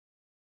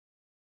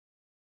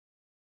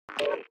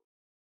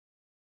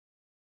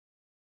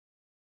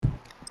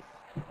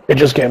It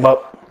just came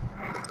up.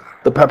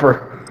 The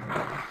pepper.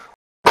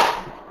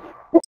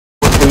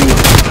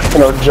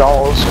 In our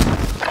jaws.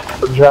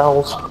 Or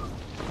jowls.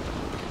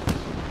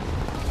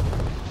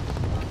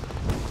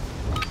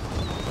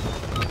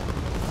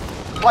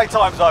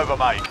 Playtime's over,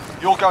 mate.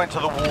 You're going to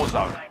the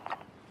Warzone.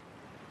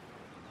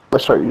 I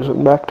start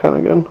using Mac 10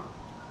 again.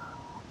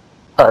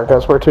 Alright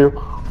guys, where to?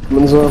 I'm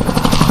in zone.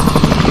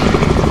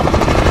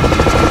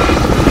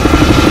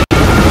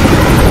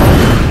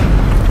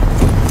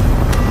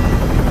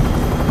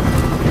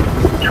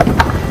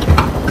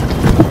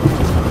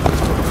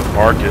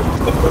 Market.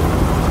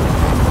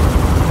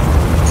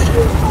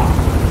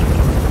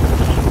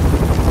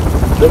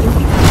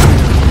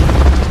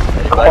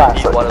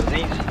 Anybody need one of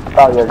these?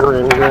 Oh yeah,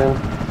 green.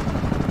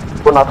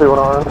 We're not doing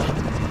orange.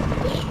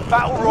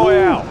 Battle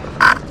Royale.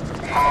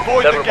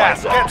 Avoid the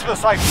gas. Get to the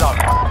safe zone.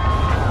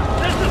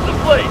 This is the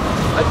place.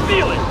 I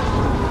feel it.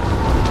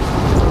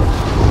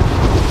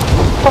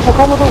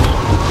 Come with us.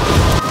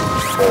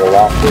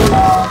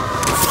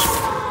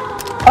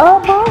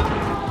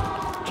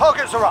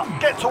 Targets are up.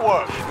 Get to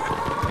work.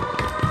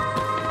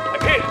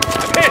 I'm hit.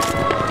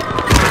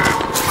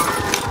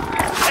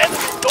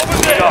 Enemies over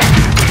there.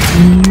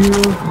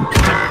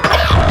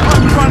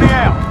 Time's running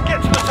out. Get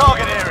to the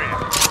target area.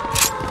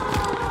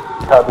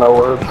 Had no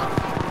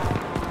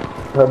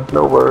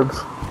words.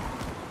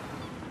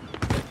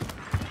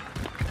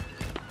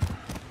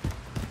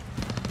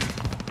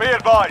 Be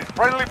advised.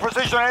 Friendly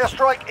precision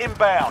airstrike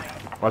inbound.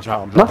 Watch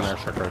out, I'm dropping an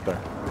airstrike right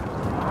there.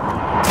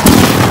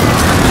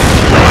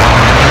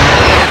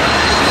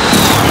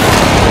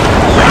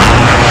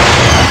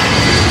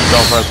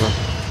 Don't press him.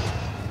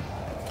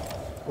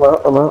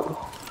 Well, I'm out.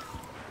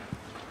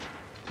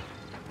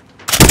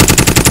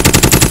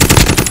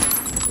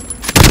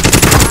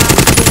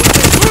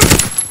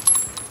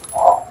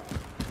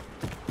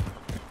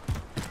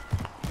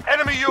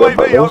 Enemy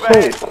UAV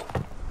overhead.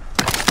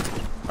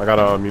 I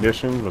got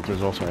munitions, but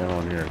there's also ammo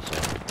in here, so.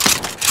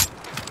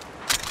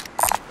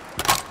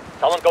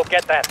 Someone go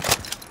get that.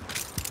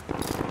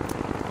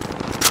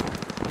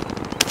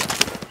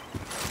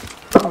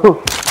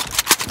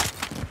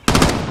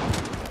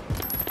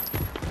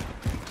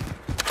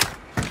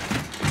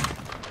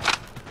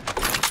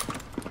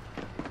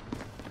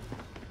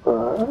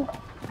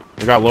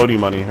 We got loading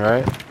money,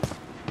 right?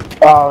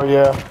 Oh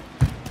yeah.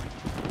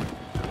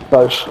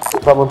 Nice.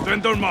 Someone.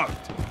 Vendor marked.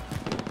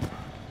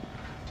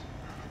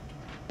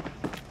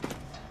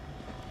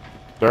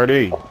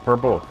 30,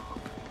 purple.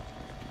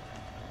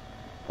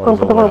 Oh, there's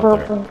a lot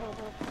out there.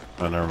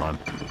 Oh, never mind.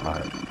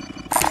 Alright.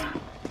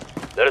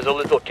 There is a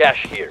little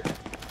cash here.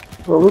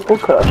 A little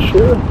cash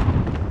here.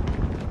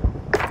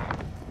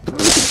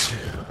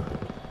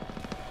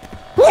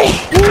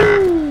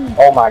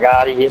 Oh my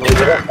god, he hit me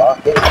with a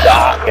fucking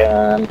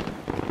shotgun.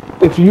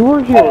 If you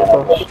were here with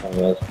us,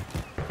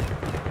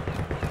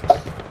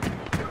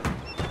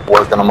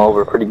 working them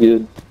over pretty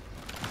good.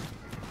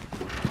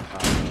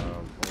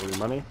 Loading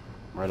money?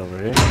 Right over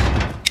here.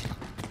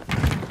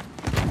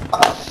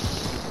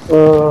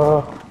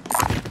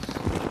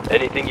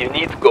 Anything you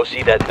need, go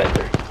see that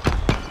vendor.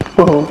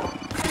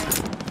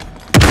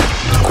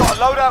 Got a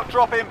loadout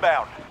drop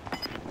inbound.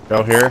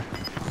 Go here.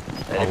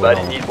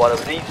 Anybody need one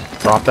of these?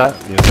 Drop that.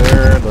 Yes,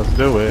 sir. Let's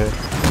do it.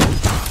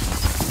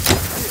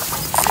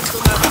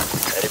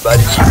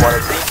 Anybody need one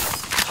of these?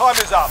 Time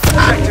is up.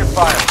 Objective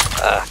failed.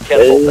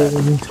 Careful that.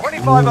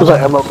 25 of Was that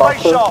them. ammo Stay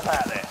box there? sharp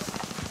out there.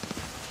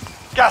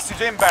 Gas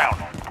is inbound.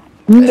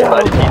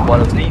 Anybody need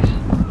one of these?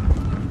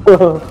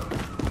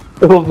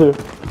 it'll do.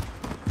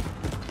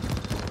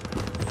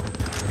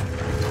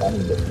 I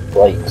need the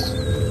flakes.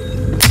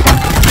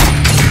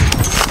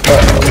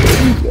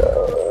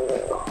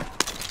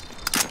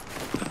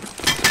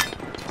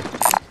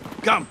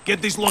 Come,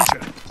 get this launcher.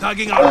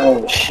 Tagging out.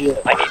 Oh shit.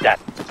 I need that.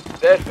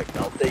 Perfect,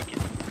 I'll take it.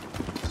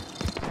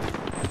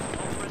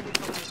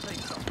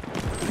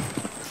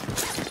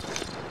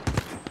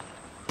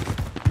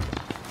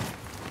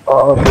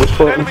 An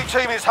enemy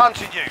team is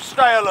hunting you.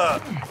 Stay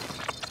alert.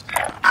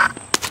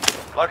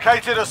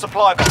 Located a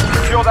supply box.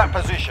 Secure that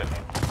position.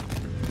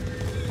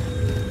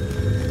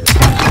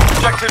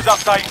 Objectives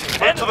updated.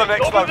 Move to the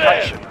next over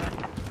location.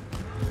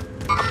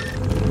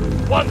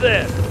 One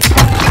there.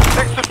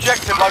 Next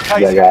objective Yeah,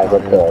 located. guys,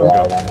 let's go. Right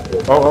on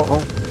it. Oh.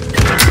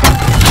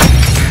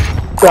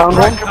 Down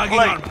Track one.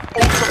 complete.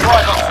 All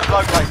supply boxes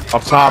located.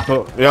 Up top.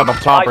 Yeah, up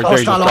top right there.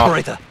 You just drop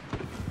it.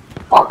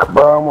 Fuck,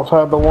 bro, I almost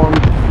had the one.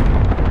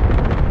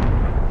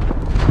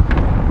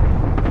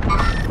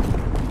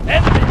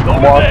 Enemies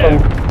over Watching.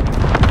 there.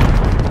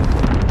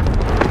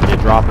 You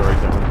drop it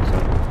right there.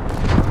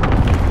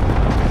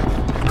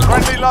 100%.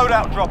 Friendly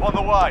loadout drop on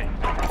the way.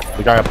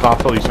 The guy up top,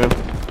 though, you see him?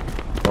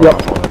 Oh, Yep.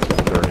 no,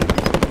 that's dirty.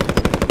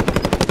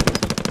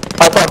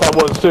 I thought that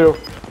was too.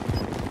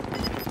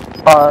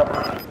 Alright.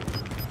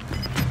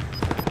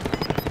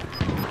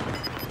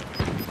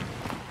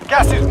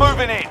 Gas is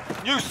moving in.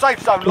 New safe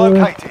zone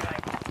located.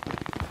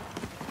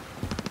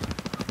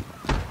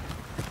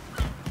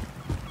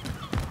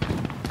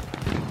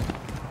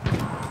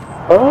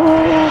 I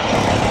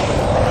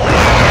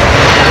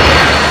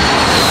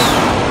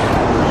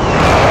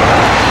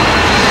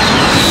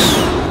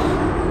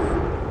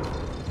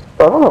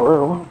don't know where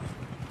it went.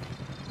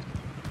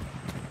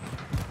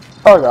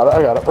 Oh, I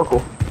got it. We're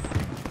cool.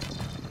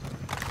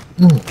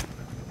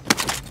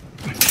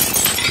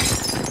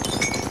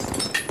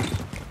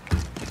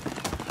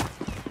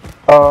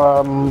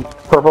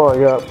 Purple, I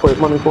got plate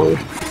money for you.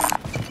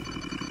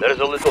 There's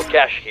a little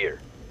cash here.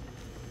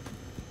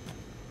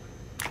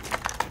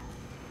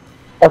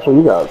 Actually,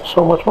 you got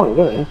so much money,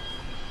 didn't you?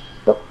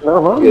 Yep,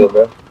 never mind. Good,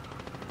 bro.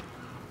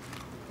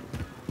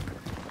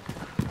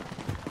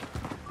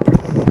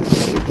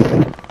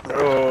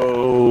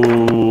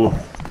 Oh.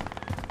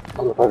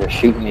 Motherfucker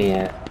shooting me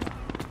at.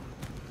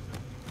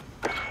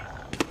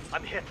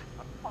 I'm hit.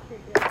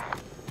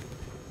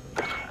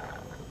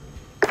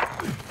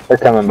 They're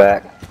coming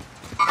back.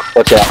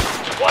 Watch out.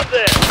 One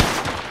there.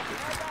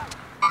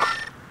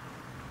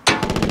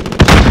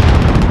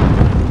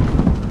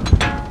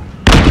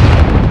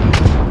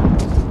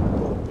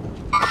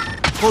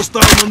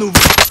 Hostile maneuver.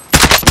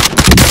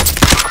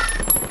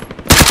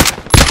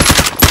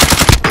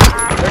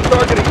 They're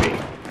targeting me.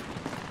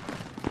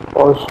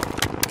 Boys.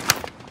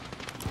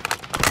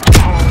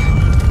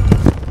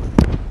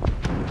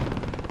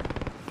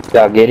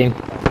 Y'all get him?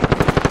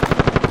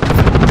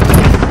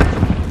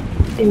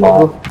 Team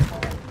on.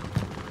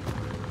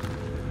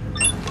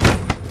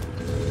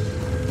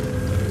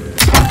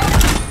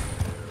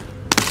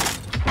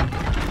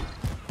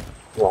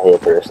 I'll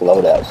hit for this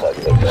loadout so I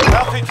can get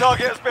that. Bounty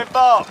target has been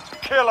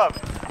marked. Kill him.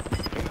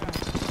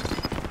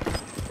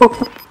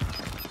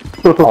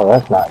 Oh,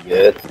 that's not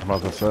good. I'm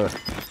about to say.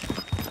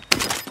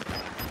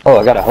 Oh,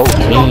 I got a whole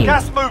team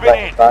gas moving right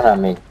in in. front of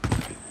me.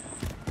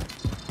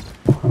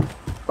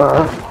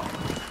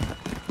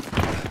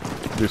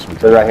 Do some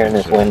They're right here in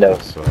this shit. window.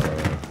 So,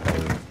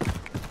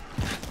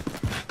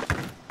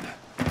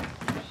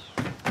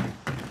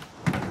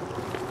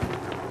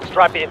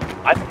 Strap in.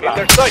 I'm in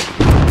their sight.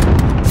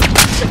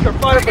 Check your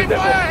fire position.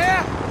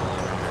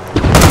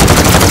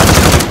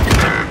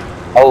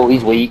 Oh,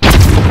 he's weak. Pick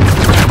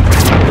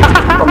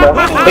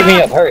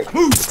me up, hurry.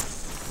 Who's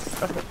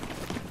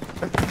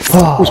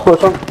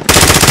pushing?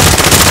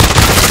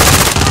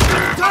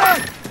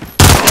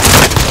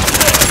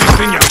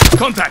 Pinya.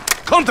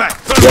 Contact. Contact.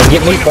 Yo,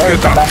 get me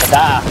first. I'm about to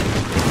die.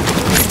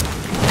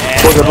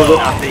 We're good.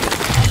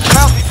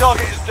 Bounty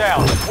target is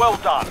down. Well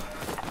done.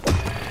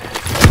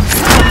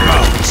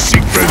 Now,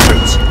 seek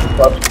vengeance.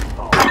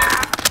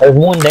 There's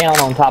one down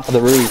on top of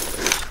the roof.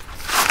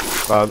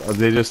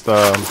 they just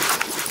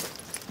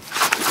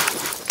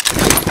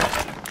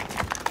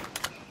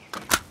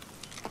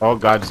Oh,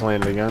 guy just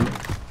landed again.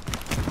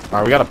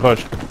 Alright, we gotta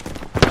push.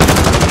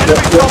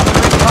 Enemy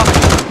soldier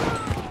incoming.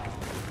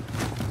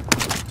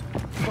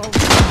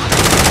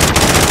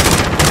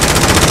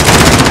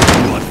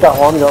 Got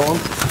one.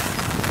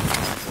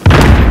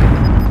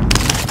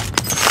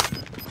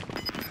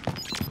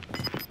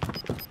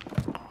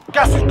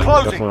 Gas is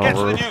closing. Definitely Get to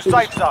the over. new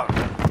safe zone.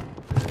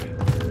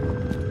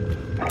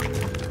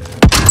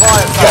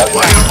 Fire Fire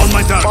station. on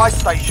my target. Buy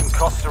station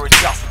costs are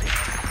adjusted.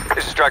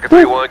 This is Striker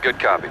 3-1, good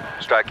copy.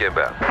 Strike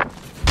inbound. In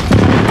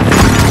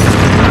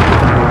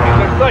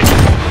their sight.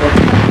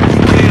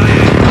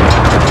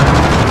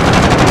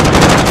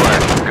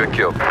 Flash, good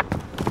kill.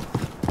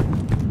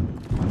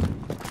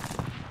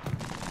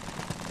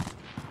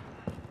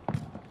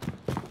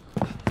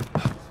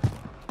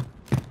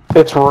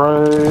 It's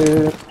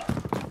right.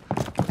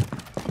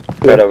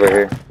 Right over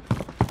here.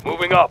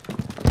 Moving up.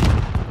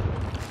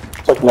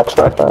 It's like next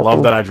track.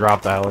 Love that I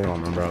dropped the alley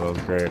on them, bro. That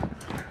was great.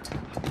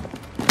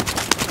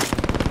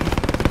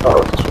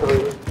 Oh, it's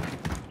really...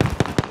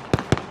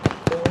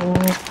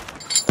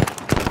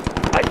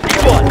 I see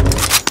one.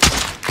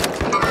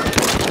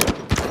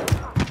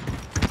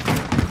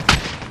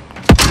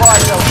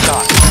 Fire well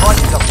done.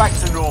 Prices are back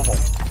to normal.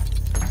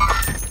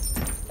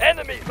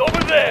 Enemies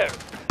over there.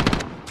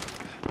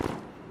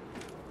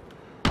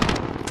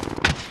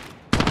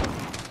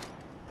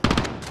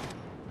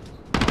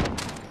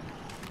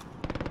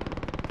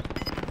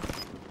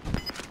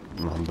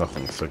 I'm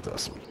definitely sick to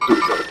this.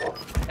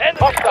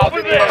 Enemies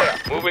over there.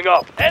 Moving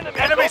up. Enemies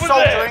Enemy over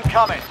soldier there.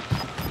 incoming.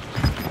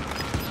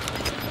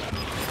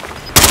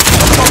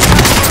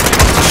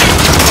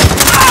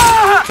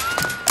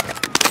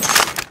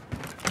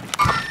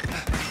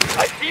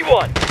 I see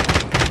one.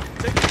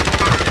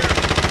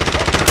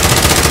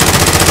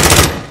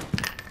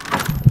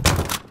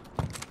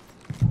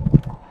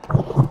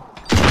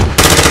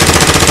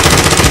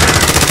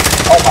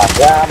 Oh my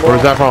god, bro.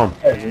 Where's that from?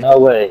 There's no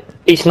way.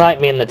 He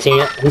sniped me in the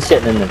tent. He's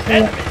sitting in the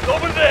tent. Enemies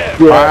over there.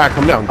 Alright,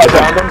 come down. Get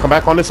down. Come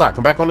back on this side.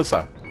 Come back on this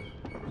side.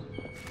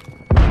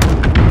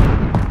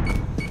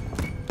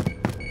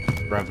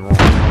 Grab the wrong.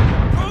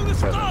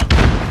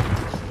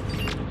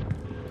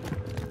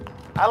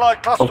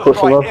 Allied cluster pushing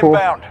strike left four.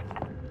 inbound.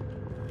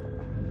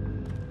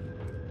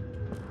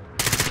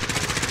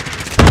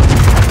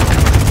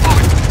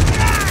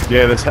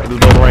 Yeah, this building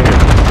right here.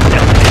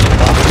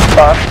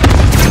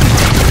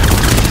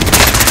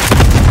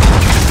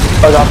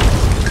 I got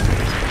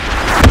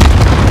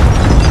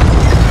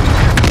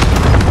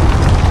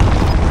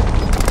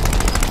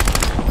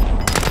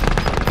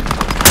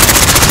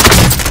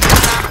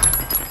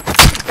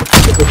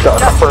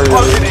for you.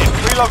 Closing in.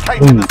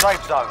 Relocating the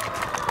safe zone.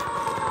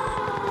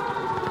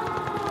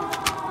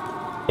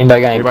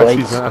 Anybody got any Anybody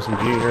plates? sees an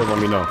SMG here, let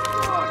me know.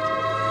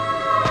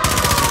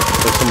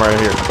 There's some right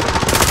here.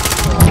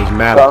 There's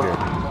mad up here.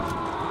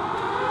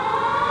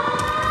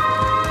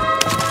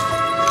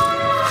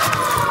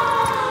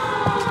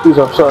 He's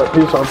upset.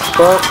 He's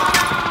upset.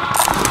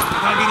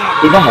 Tagging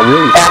up. He's on the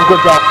roof. Have a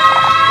good job.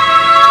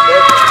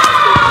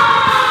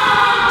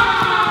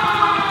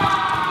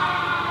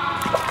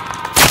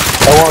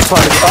 I want to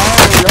try to.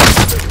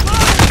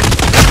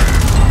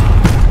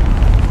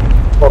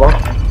 Hold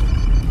on.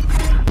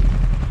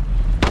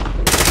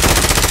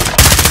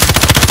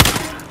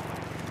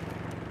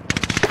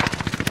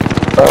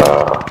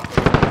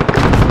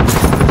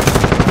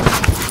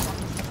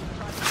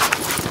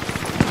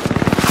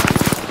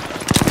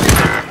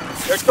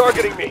 They're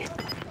targeting me.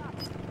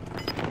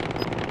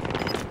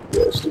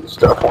 Yes, dude's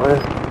definitely.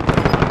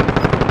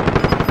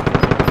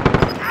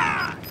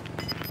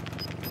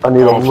 I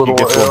need a Oh, if you little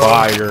get to a arrow.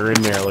 buy, you're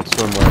in there like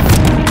swimwear.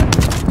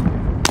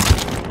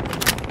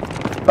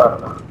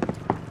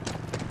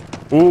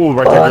 Ooh,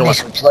 right Oh, there. I You're need like,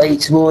 some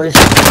plates, boys.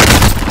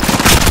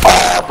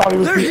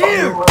 They're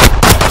here.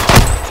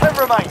 10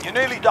 remain. You're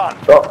nearly done.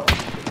 Oh,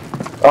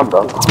 I'm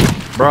done.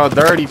 bro,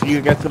 dirty if you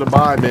can get to the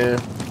buy, man.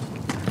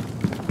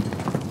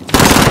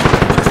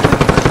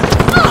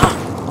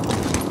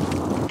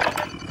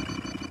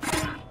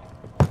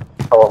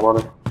 Hello,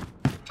 money.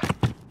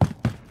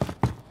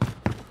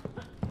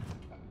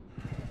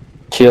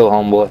 Chill,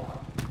 homeboy.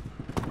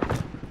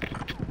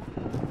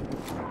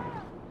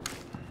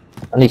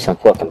 I need some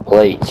fucking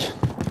plates.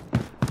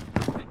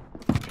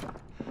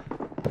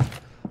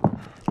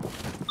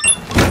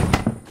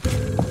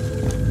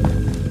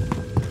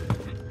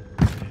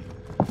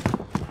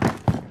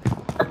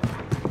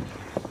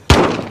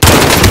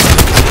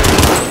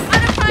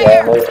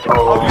 Yeah,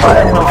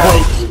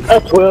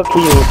 that's 12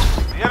 kills.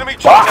 The enemy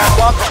took that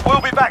one, but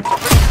we'll be back to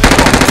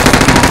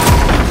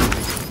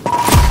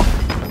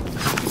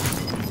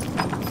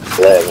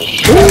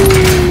finish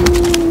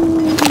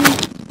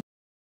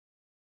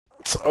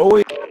It's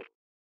always.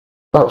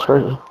 That was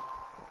crazy.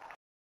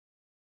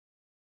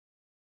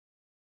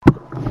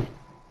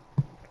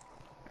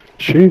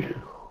 She.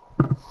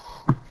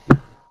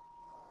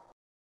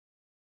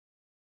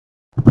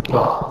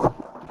 Oh.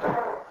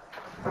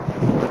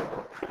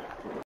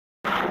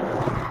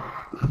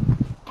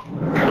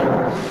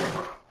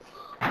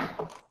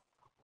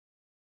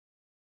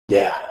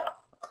 Yeah.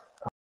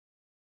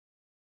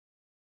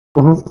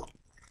 Mhm.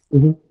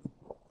 Mhm.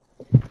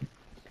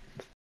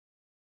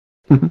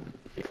 Mhm.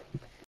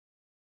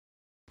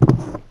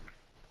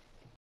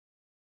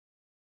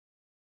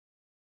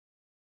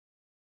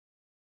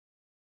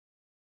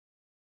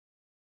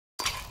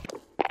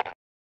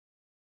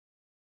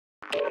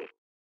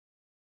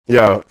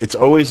 Yeah, it's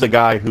always the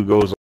guy who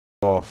goes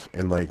off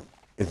and like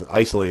is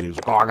isolated. He's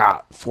like, "Oh, I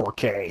got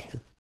 4K."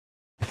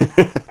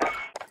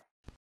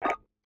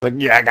 Like,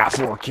 yeah, I got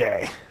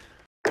 4K.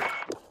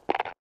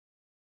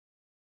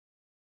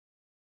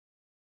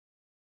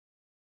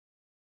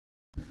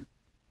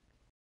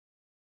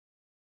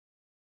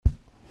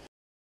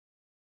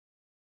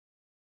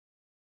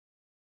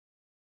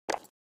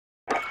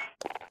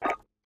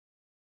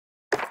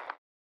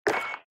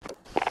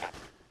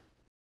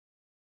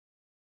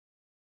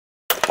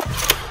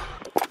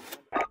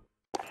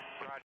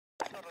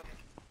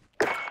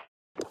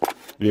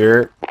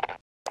 Yeah,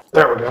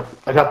 There we go.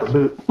 I got the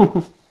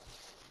boot.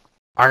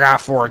 I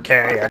got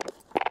 4K.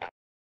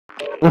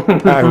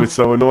 I was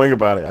so annoying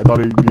about it. I thought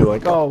he'd be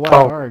like, "Oh wow,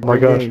 Oh alright, my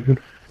great gosh. game."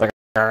 Like,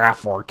 I got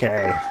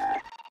 4K.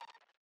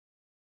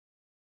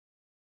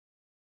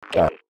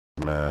 God,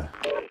 man,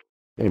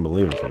 can't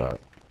believe it for that.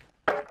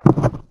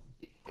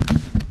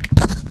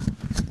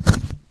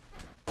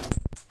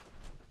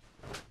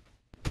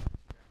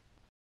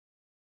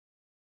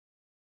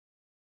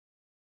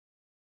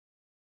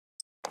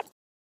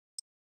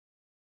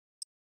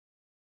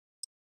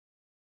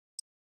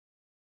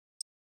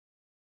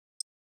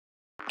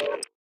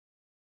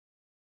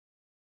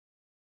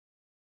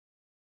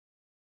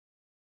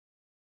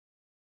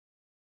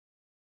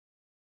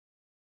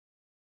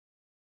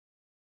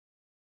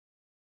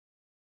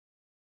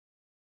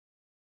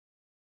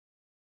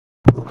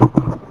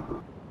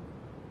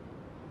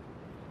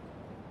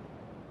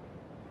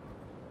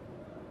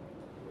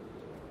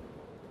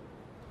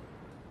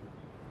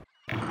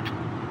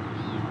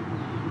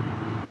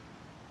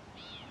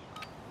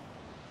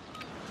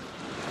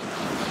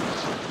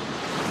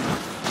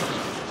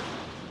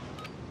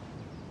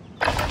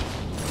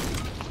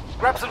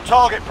 Grab some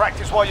target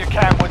practice while you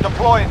can. We're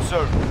deploying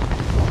soon.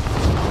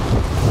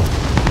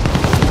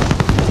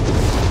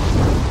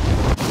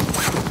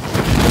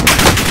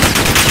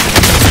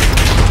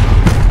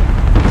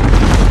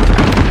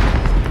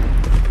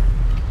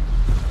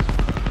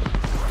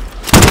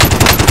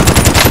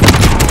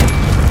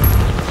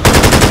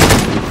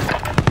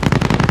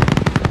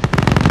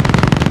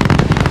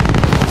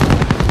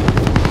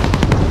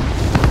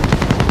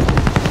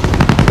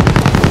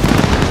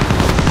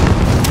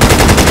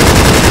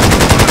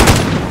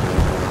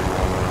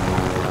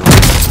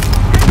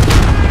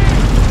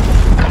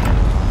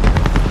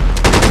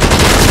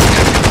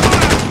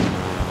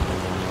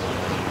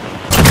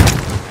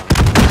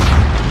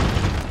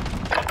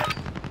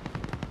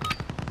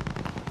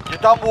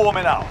 You're done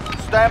warming up.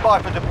 Stand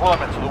by for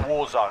deployment to the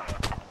war zone.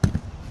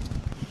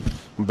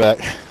 I'm back.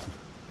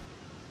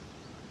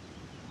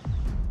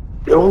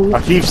 Yo.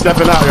 I keep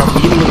stepping out. Y'all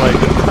eating like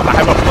I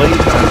have a plane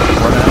time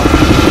right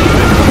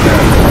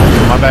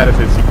now. My bad if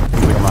it's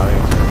like I'm not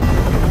answering.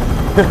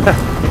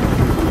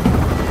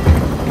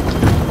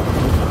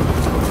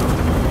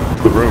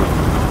 The room.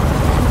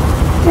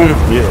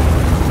 Yeah,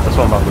 that's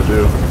what I'm about to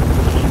do.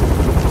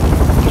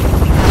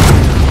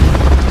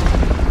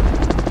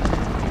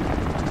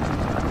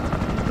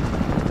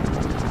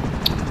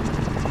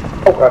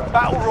 Okay.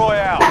 Battle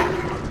Royale.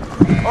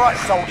 Alright,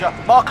 soldier.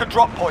 Mark a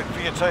drop point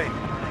for your team.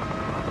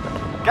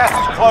 Gas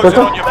is closing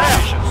on your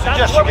position.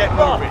 Suggest you get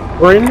moving.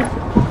 Green.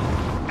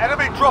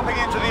 Enemy dropping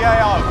into the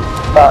AO.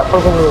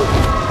 Purple move.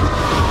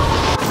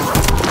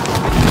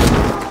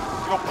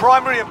 Your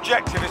primary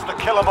objective is to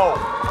kill them all.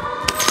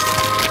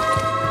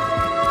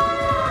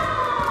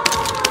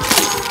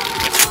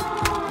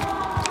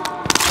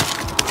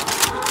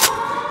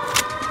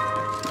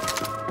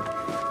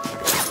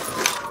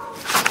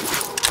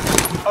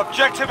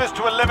 Objective is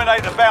to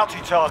eliminate the bounty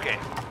target.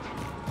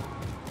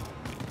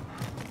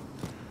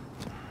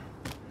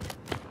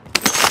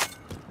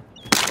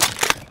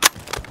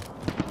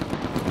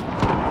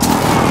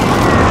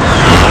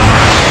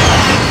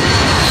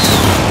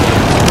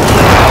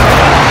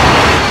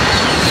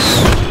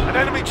 An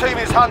enemy team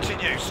is hunting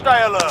you.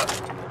 Stay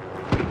alert.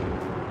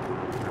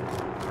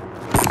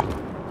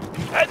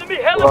 Enemy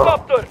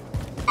helicopter!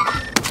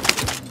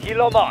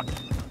 Kilo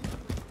marked.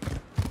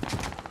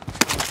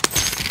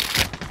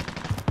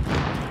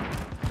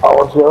 Oh,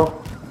 let's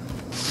go.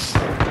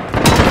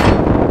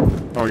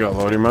 Oh, we got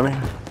loading money.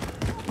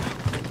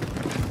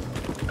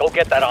 Go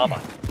get that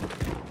armor.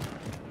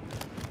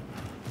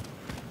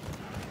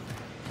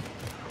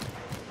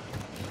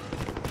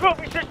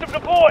 Trophy system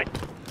deployed!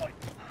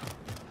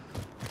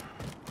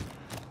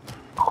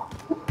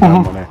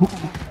 Got money. How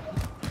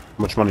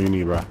much money you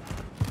need, bro?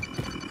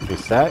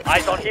 Just that?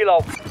 Eyes on Hilo.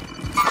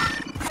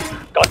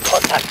 Got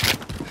contact.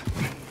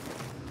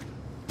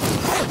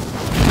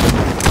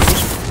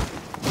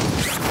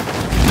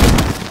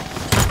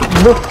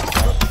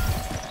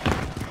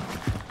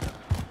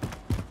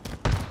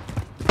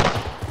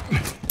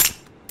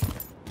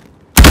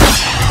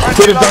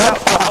 Get it down.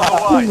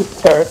 Alright.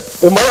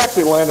 It might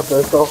actually land up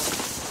there, so.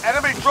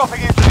 Enemy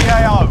dropping into the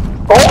AO.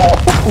 Oh!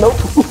 Nope.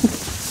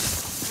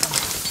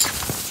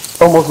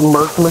 Almost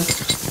murked me.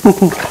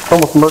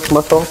 Almost murked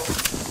myself.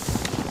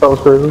 That was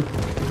crazy.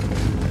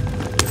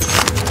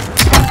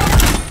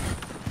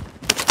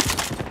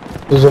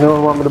 Does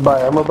anyone want me to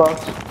buy ammo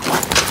box?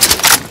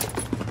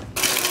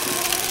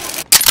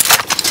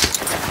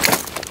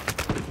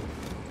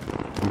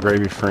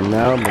 Gravy for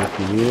now, but if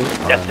you need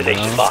it.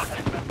 Destination locked.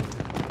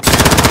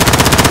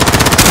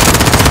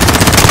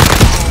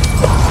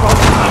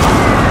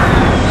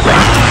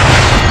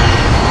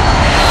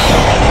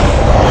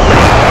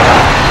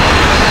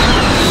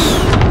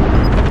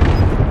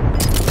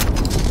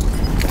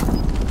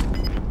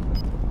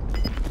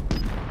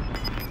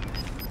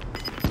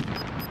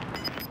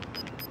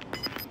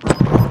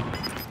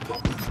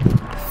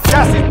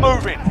 Gas is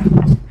moving.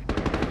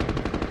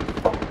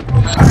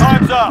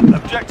 Time's up.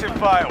 Objective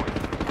failed.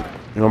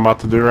 You know what I'm about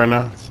to do right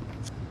now?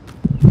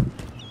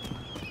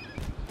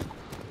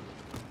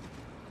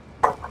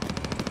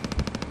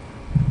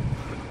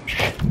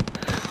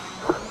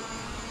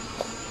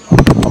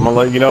 I'm gonna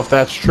let you know if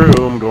that's true.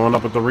 I'm going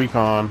up with the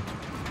recon.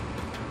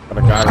 Got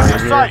a guy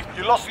right here. Safe.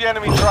 You lost the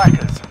enemy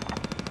trackers.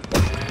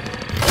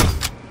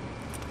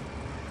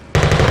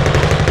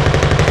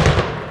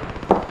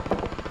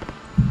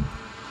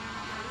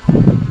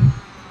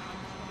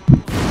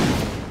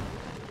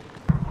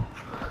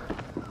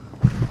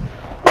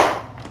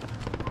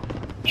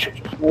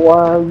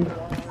 One.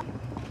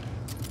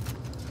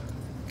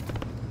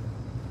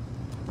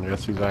 I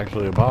guess he's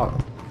actually a bot.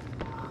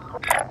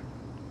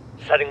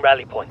 Setting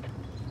rally point.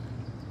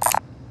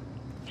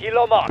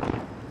 Kilo marked.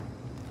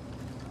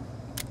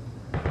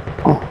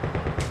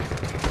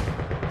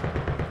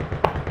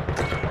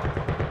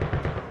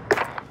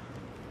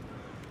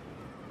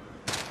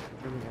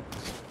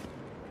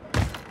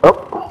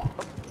 Oh.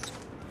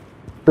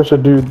 There's a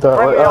dude that.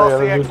 Friendly Oh, yeah,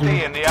 there's a RCXD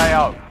dude. in the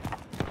AO.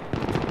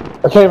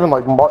 I can't even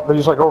like mark.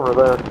 He's like over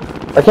there.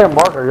 I can't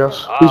mark. I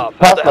guess he's found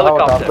past the the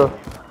helicopter. helicopter.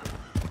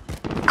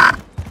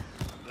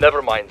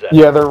 Never mind that.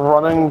 Yeah, they're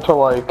running to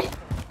like.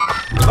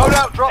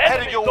 Loadout drop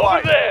heading Enemies your over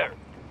way. there!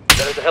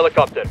 There's a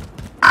helicopter.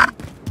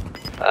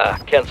 Ah,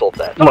 canceled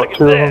that. Not Target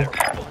two of there.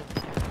 them.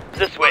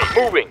 This way,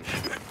 moving.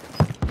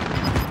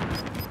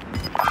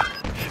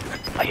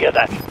 I hear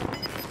that.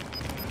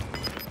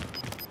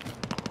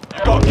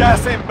 Got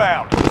gas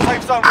inbound.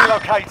 Safe zone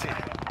relocated.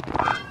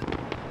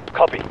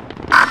 Copy.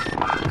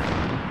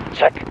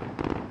 Check.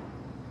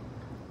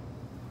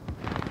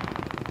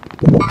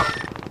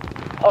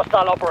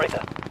 Hostile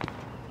operator.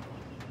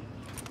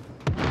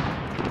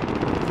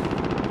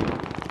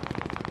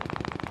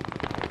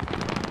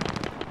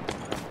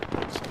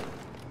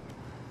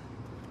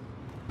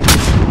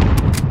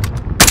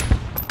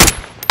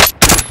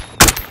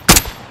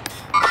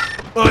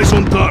 Eyes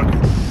on target.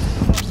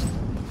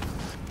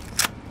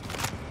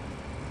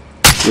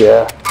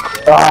 Yeah.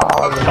 Ah,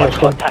 Got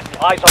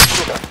contact. Eyes on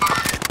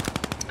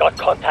shooter. Got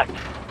contact.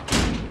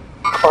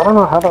 I don't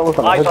know how that was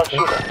an Eyes on headshot.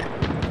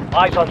 shooter.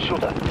 Eyes on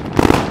shooter.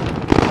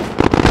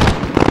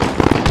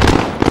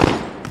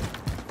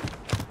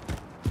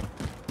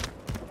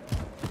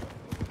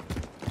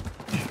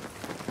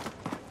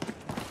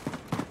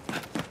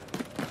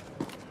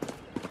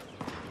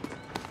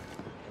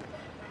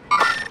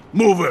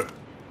 Mover.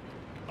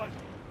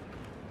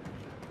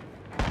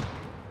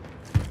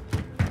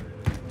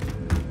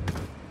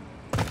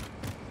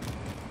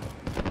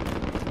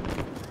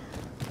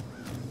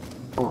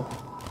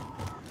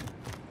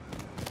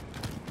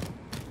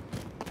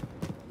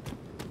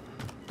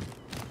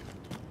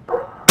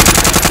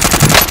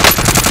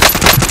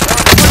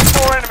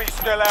 More enemies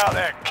still out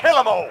there. Kill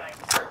them all.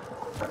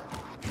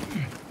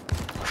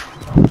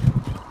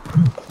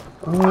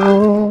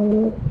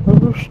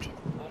 Boost.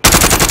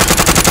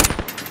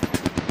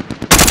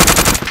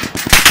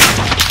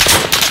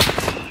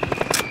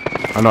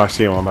 I know I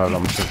see one, but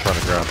I'm just gonna try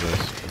to grab this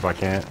if I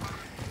can't.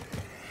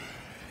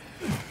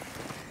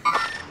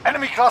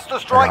 Enemy cluster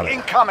strike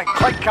incoming.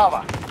 Take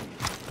cover.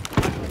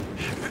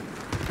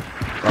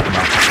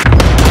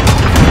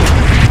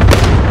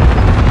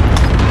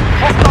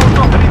 Hostile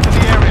dropping into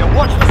the area.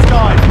 Watch the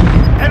skies.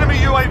 Enemy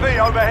UAV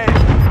overhead.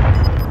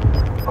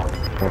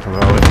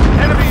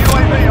 Enemy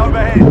UAV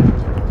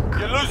overhead.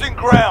 You're losing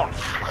ground.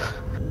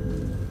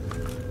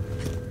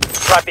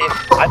 Strap in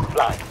and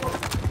fly.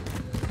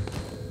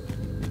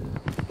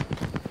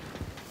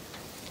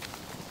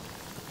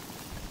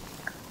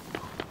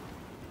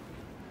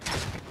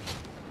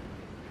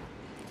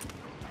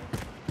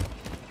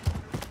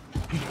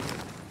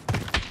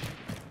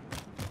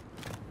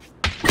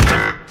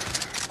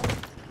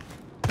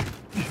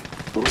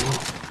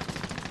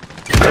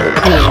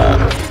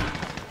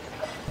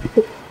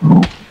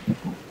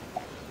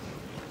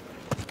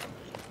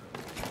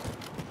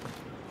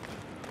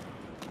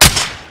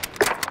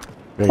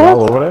 Are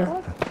y'all over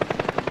there?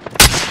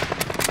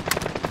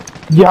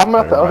 Yeah, I'm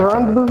at the other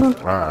end of this.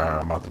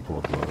 Alright, I'm about to pull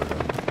up the other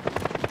end.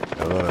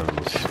 The other end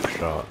was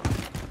shot.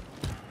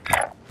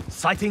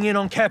 Sighting in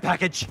on care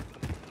package.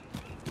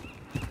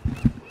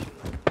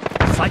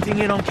 Sighting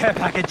in on care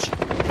package.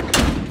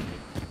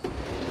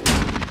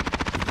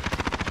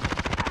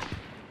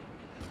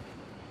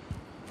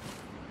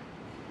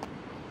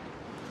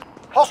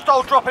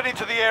 Hostile dropping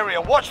into the area.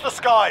 Watch the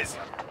skies.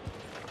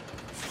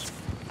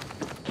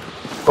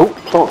 Oh,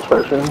 someone's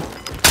flashing.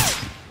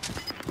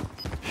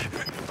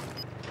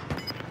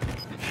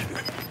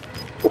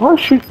 Why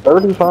shoot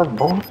 35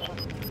 bullets?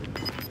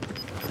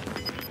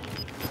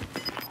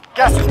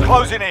 Gas is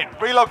closing in.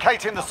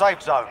 Relocating the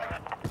safe zone.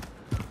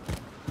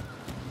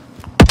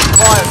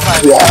 Fire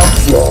sales.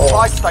 Yeah.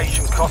 Fire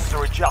station costs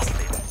are adjusted.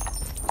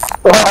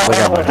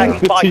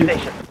 Attacking buy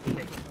station.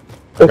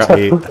 I got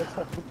 8.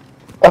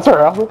 That's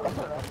alright,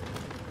 Alpha.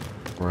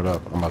 Right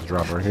up. I'm about to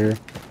drop right here.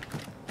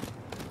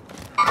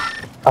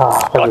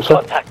 Ah, holy Got shit.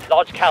 contact.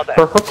 Large counter.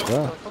 Perfect.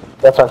 Yeah.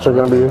 That's actually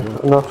gonna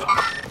be enough.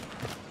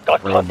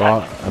 Got Robot,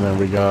 contact. and then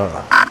we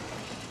got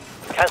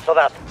Cancel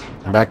that.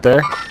 back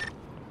there.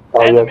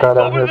 Oh yeah, Enemy got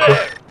out over here too.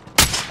 there.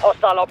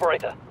 Hostile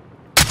operator.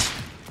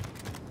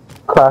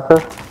 Cracker.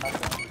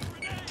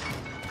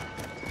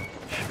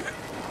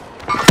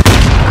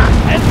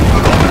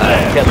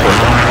 Get this.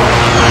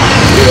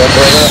 Yeah,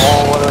 brother,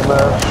 all one in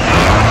there.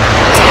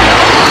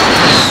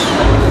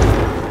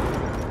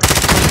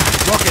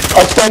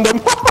 I send him.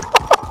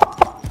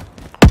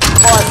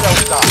 Fire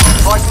sales done.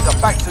 Prices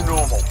are back to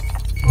normal.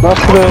 Not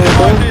today,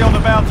 boy. ID on the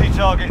bounty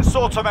target.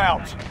 Sort them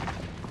out.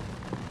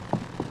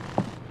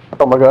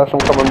 Oh my gosh, I'm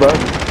coming back.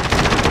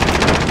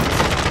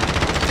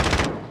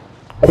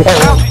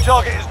 Bounty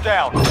target is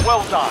down.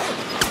 Well done.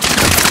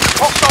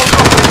 Hostile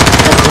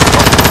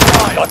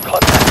dropping. Got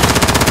contact.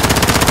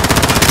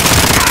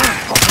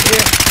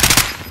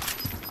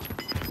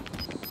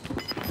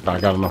 I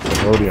got enough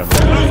for Rhodium.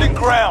 Losing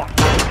ground.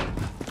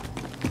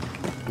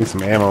 Need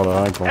some ammo though.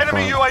 I ain't gonna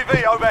Enemy find.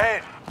 UAV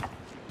overhead.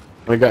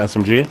 We got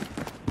SMG.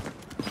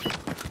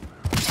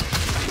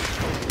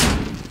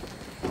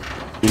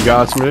 You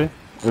got SMG?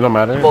 It don't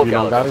matter. If you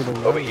don't got it, then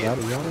you got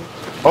it.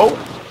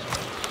 Oh!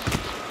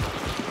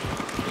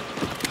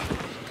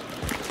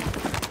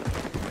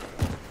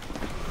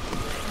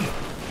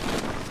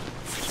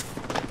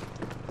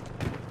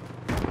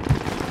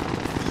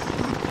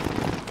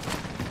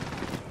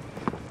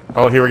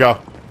 Oh, here we go.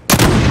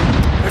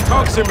 They're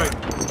toxing me.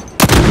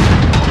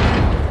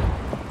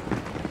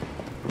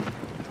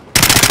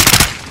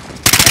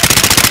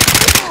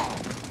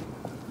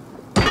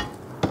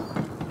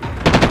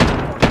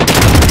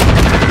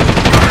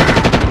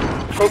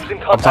 Troops in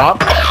Up contact. top?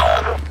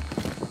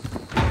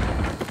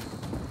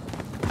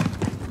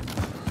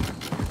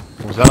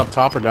 Was that up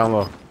top or down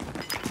low?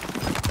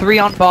 3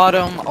 on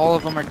bottom, all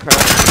of them are cracked.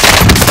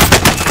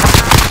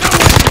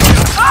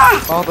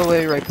 All the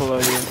way right below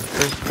you,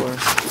 first floor.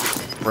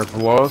 Right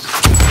below us?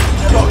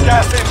 Got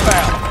gas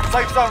inbound.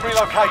 Safe zone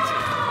relocated.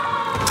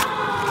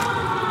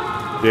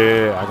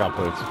 Yeah, I got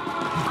plates.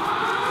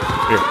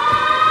 Here.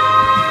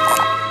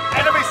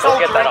 Enemy Go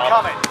soldier get that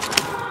armor. incoming.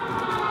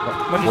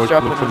 When he's Look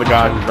dropping for in. the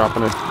guy who's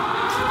dropping in.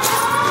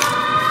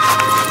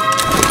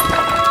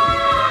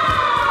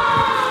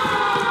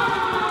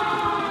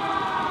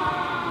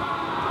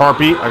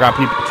 Heartbeat, I got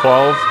people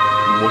 12.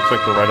 Looks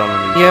like they're right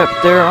underneath. Yep,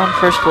 they're on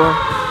first floor.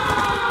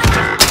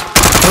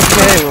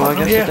 Okay, well I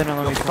guess it didn't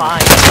let me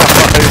fine.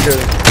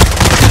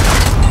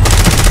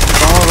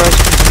 All right.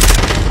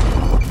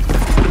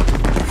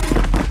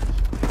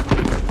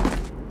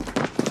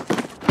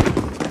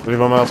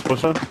 Anyone else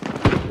pushing?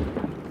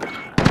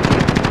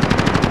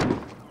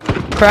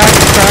 Crack,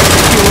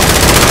 fuel.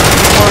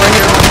 One more right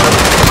here, one more.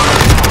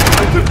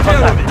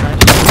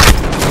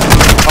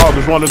 Oh,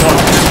 there's one.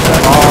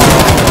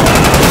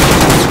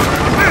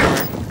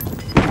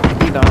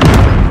 He done.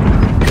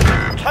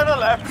 10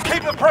 left.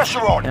 Keep the pressure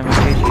on.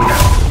 MSKG.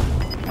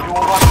 You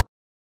all right?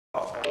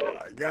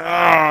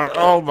 God.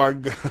 Oh my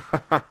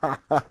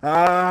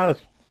god.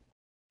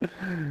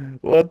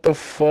 What the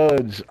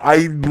fudge? I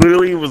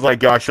literally was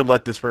like, yo, I should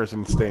let this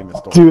person stay in the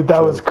store. Dude,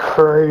 that was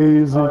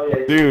crazy.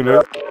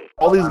 Dude,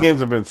 all these games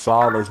have been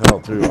solid as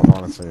hell too, I'm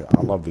honestly.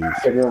 I love these.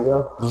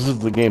 This is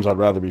the games I'd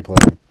rather be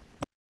playing.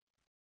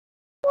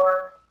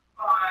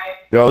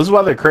 Yo, this is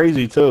why they're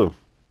crazy too.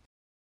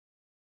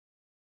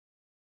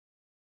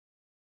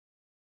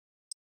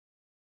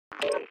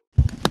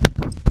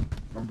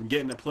 I'm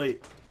getting a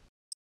plate.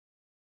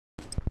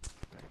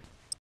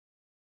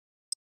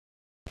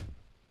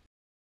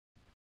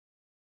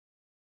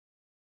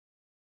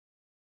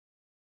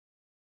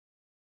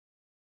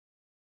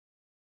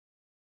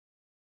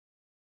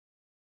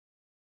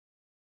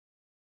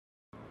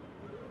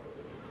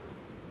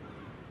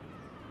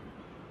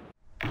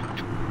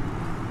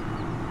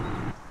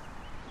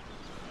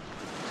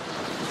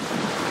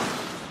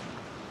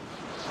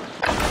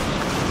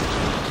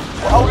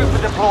 We're holding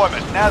for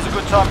deployment. Now's a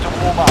good time to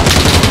warm up.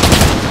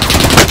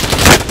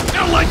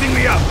 They're lighting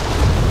me up!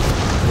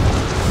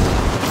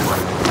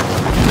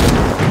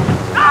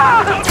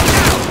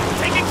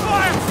 Taking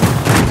fire!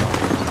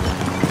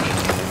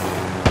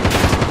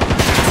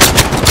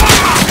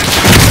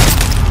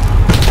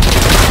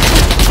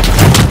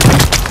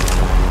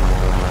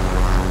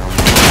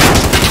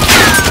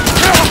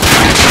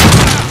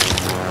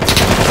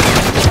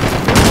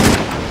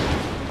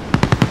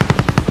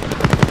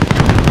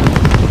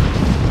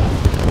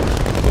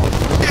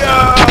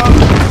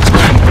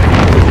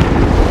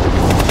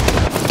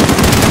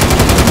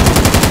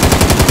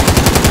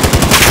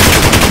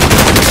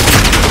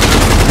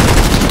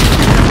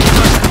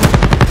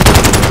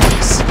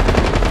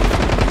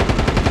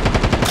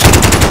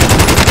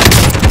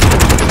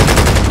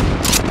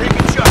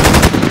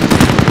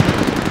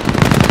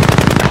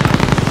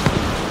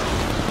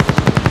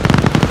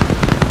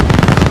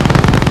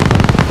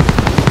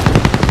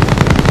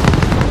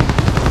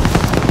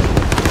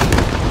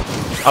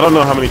 I don't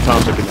know how many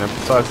times I can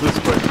emphasize this,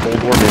 but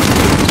Cold War games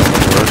are so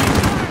much worse.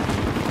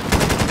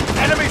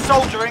 Enemy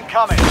soldier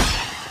incoming.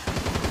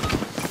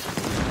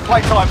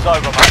 Playtime's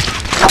over, mate.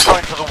 You're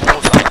going to the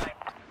war zone.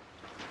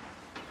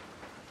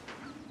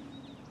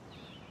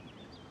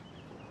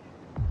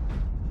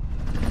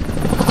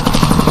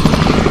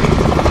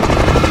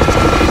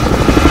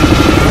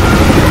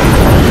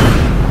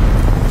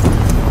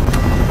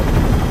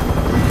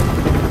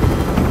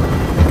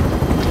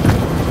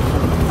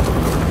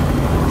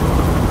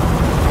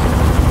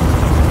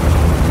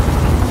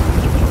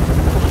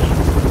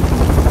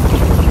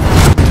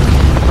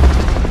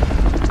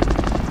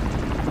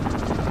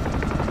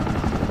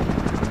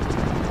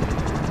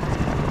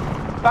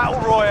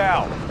 Battle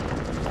Royale.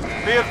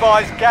 Be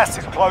advised, gas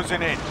is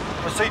closing in.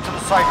 Proceed to the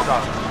safe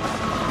zone.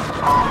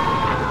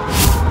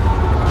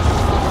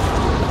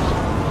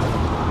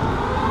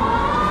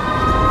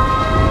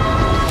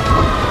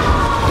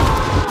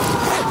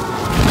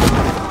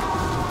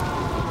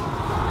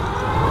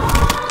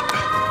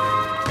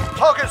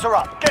 Targets are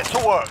up. Get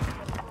to work.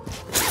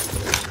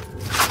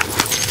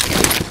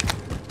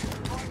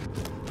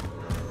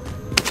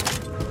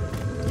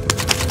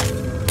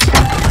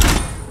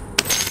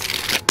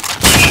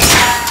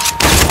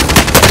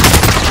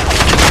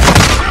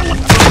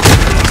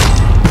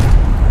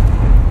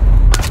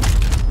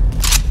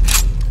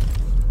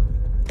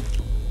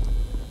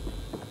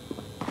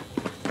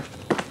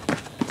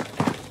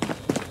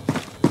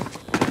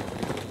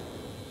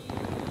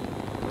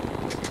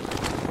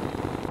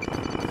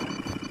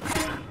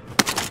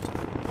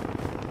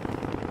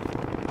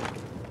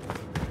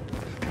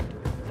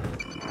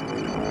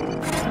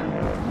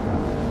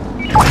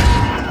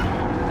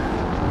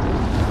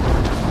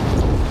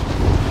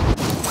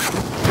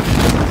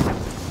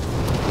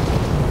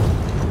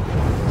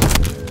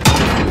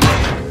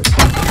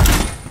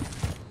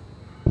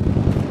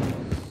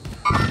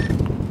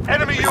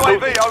 Enemy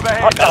UAV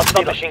overhead. Hostile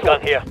submachine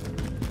gun here.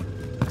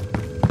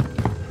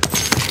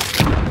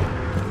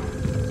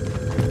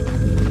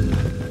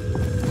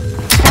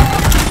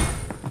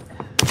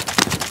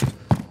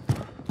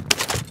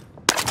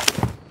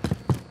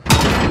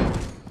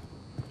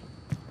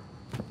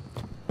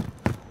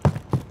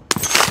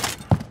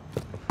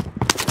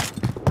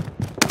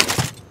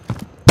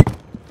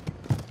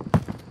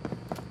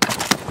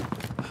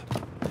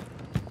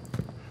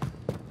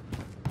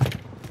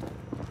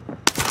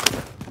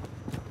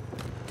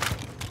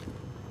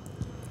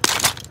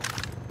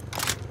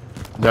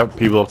 Yep,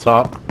 people up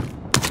top.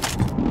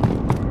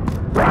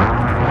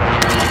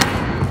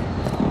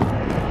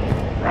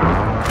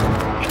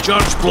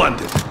 Charge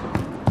planted.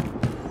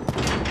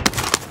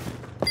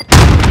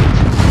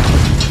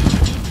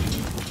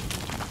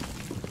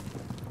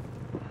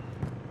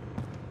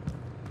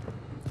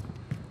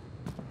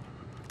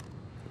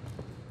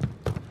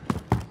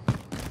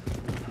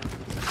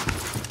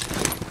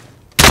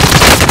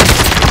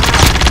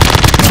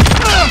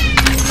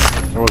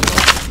 There was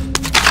one.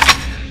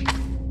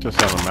 Just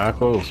having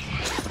macros.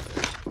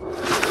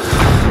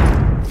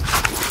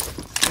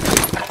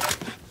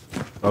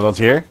 Oh, that's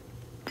here?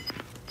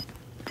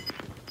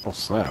 Oh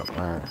snap,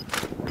 alright.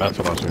 That's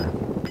what I was hearing.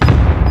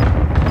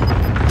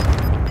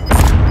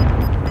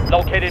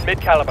 Located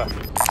mid-caliber.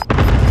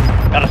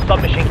 Got a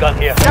submachine gun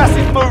here. Gas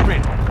is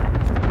moving.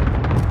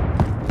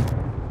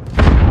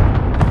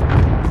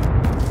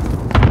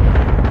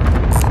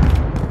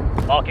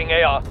 Marking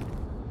AR.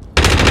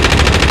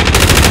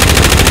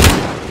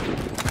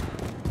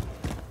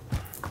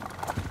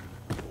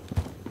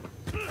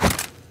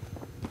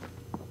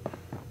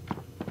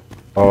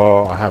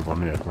 Oh, I have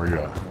one, yeah. Where you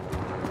at?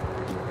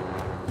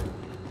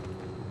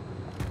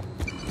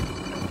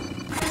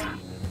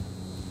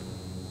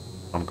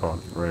 I'm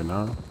calling right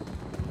now.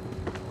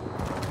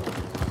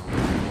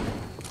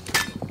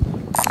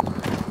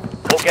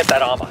 Go get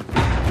that armor.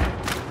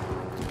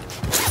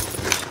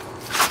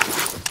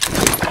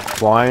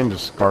 Flying,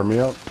 just guard me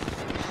up.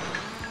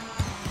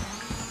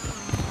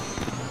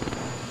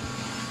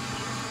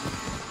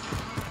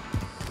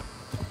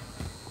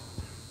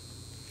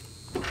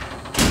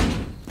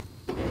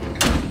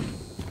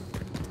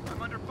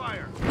 I'm under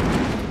fire.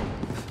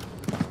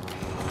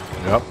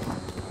 Yep.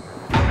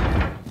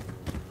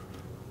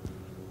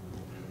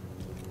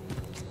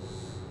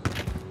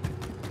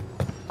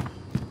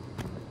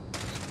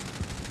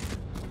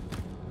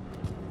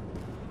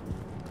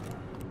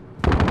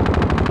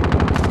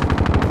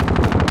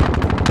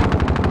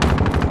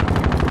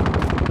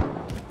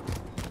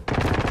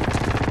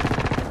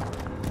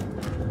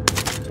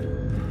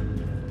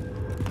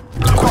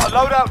 Got a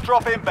loadout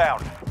drop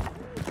inbound.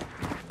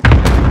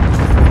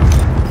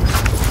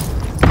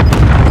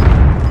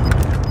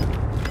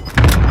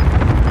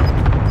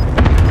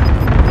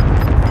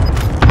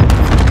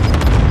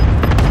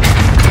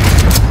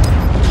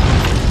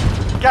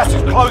 Gas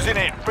is closing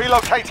in.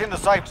 Relocating the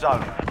safe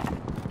zone.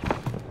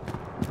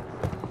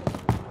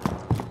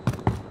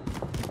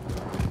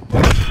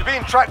 You're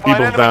being tracked by an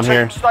People's enemy down team.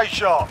 here. Stay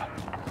sharp.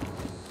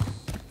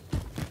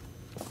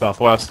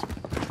 Southwest.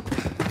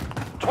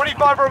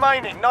 25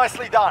 remaining.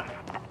 Nicely done.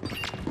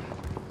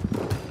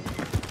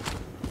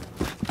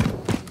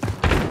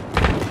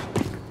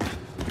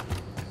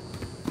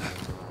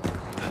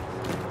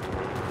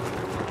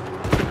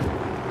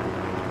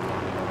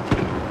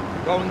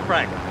 Going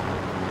frag.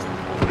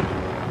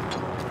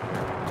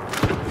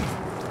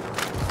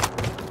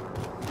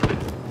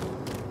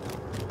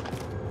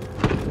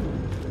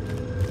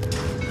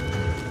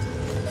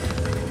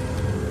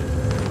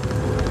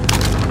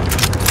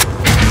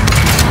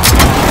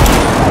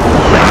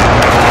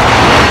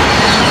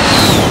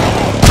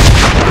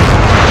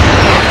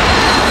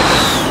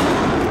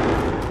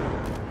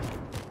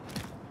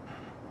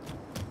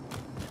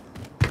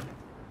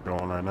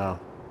 Going right now.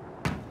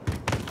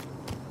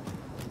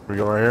 We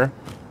go right here.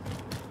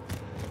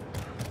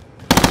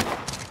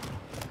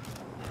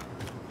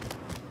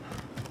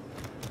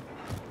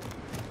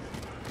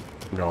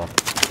 I'm going.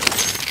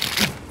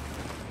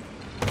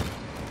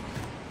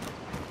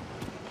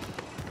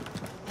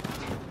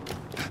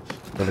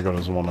 Gotta go to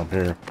this one up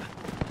here.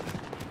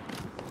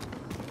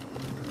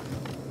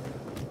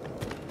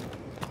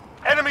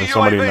 Enemy There's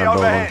somebody in UAV that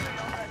building. overhead.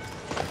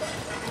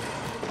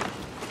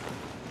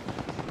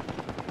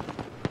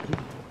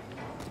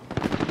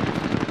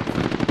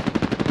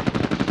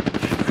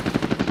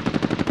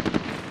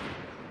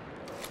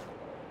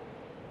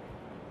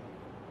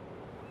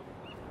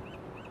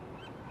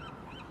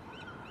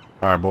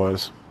 Alright,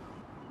 boys.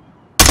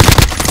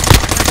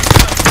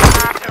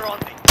 They're on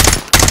me.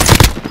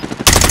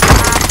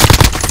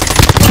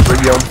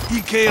 Radio.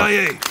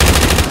 EKIA.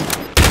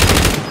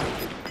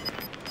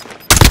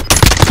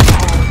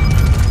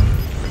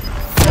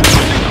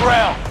 Losing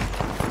ground.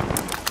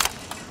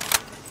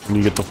 When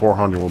you get to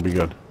 400, we'll be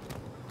good.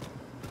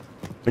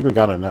 I think we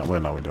got it in that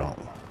win. No, we don't.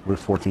 We're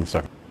 14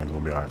 seconds.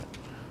 We'll be alright.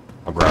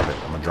 I'll grab it.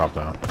 I'm gonna drop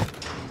down.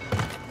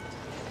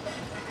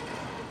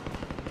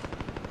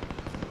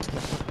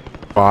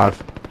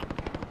 5.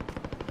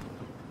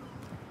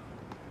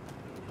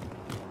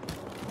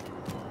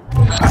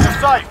 You're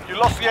safe. You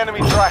lost the enemy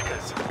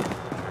trackers.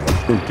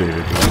 Think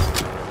David.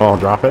 Oh, I'll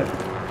drop it.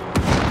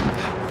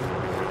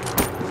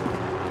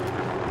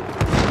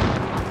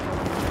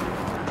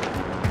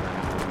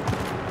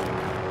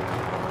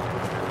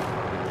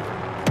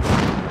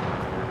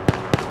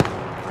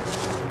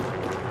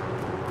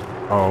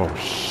 Oh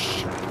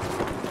shit!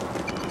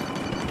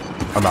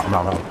 I'm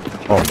out.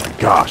 Oh my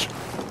gosh!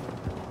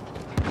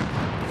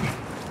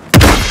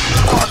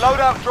 Got a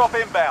loadout drop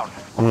inbound.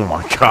 Oh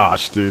my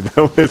gosh, dude,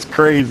 that was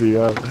crazy.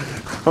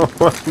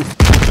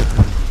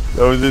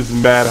 That was just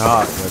mad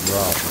hot, that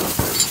drop.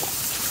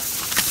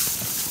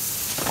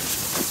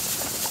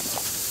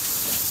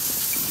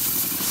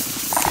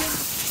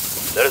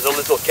 There's a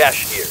little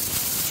cash here.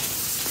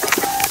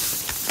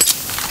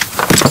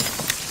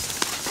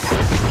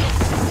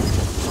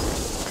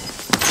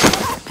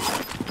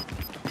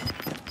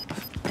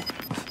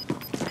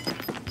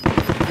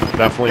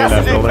 Definitely in Gas that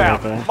is building right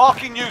inbound. there.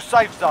 Marking new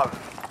safe zone.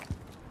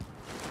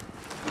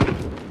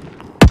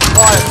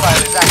 Fire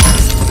sale is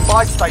active.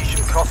 Buy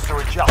station costs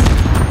are adjusted.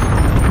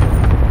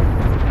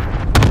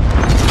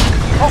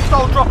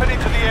 Hostile dropping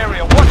into the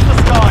area. Watch the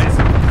skies.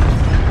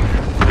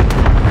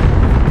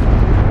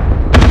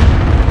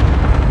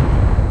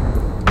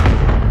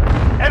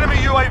 Enemy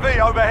UAV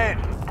overhead.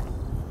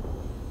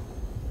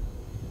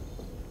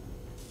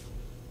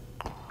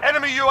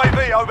 Enemy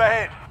UAV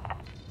overhead.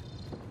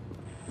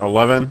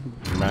 11,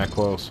 mad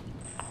close.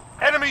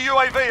 Enemy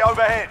UAV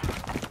overhead.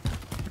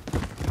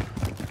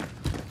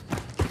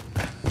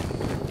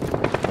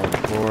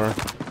 4.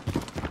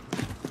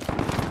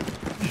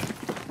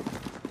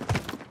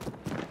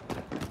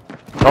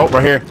 Oh,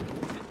 right here.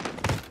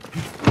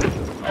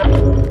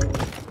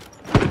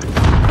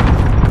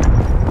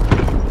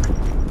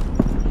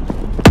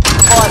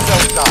 Fire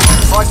sale's done.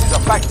 Prices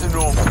are back to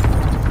normal.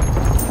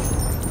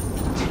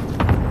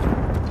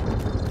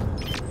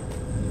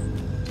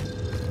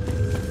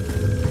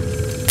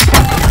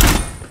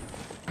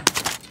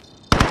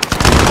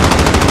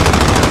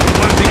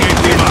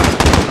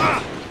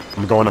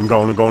 I'm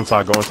going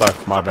inside, go inside.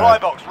 My Supply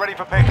bad. box ready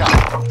for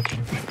pickup.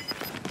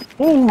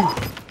 Woo!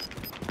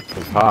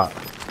 It's hot.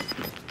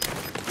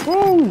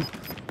 Woo!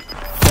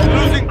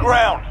 Losing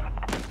ground.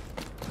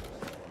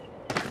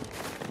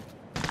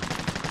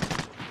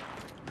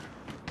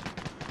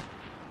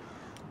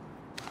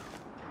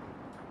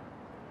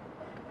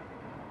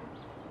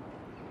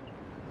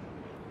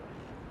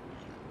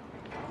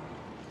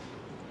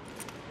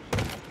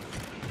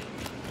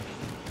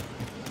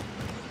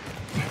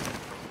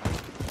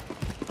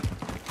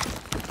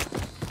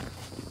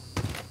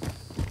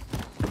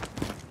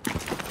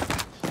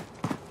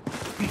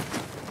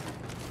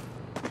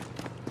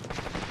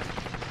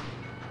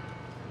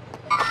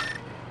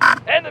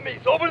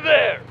 Enemies over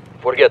there!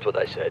 Forget what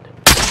I said.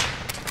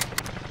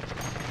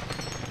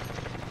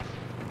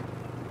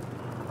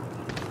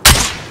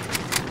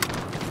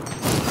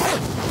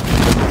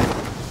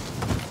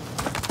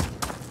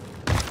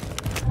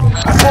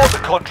 Before the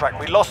contract,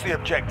 we lost the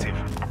objective.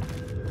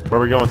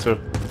 Where are we going to?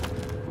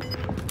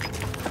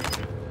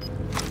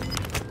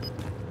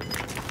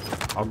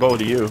 I'll go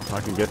to you.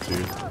 I can get to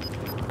you.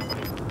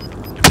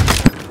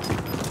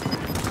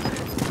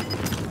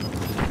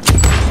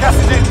 Gas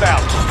is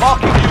inbound.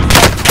 Marking you.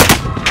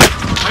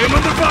 I am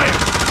under fire!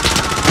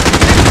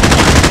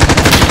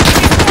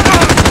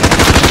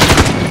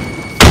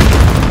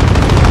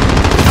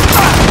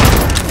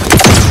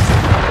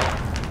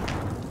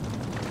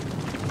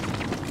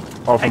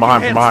 Oh, from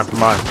behind, from behind, from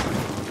behind.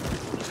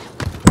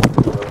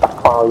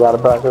 Oh, I got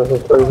it back. This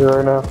is crazy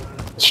right now.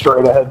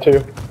 Straight ahead,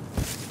 too.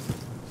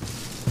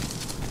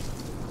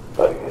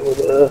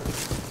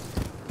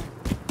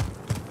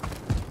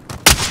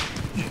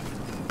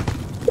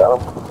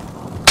 Got him.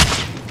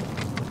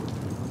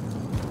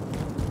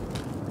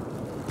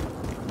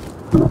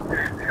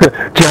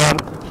 John.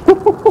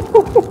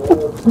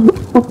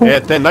 Yeah,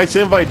 that nice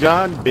invite,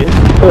 John, bitch.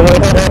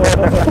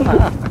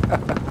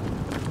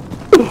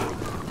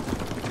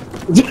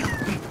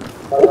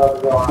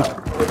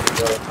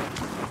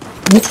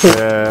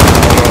 Yeah.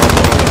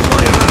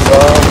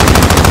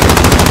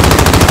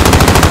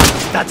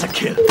 That's a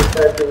kill.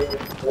 That's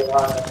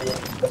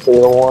the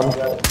other one.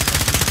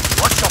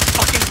 Watch your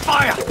fucking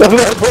fire!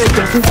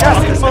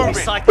 Gas is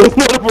moving.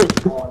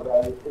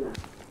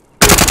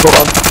 Hold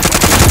on.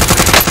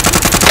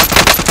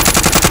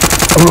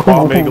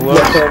 I'll make a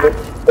look.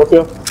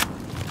 Okay.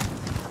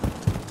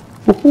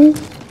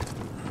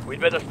 We'd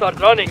better start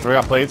running. We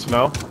got plates?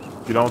 No?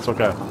 If you don't, it's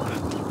okay.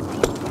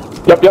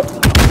 Yep.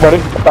 Ready?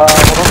 Hold on.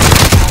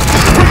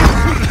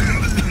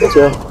 Let's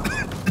go.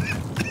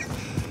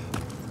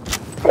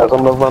 Guys, I'm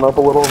gonna run up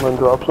a little and then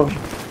drop some.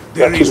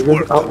 There is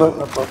work. Outlet,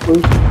 that's not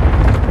please.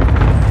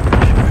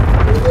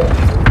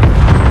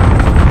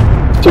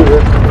 2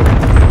 here.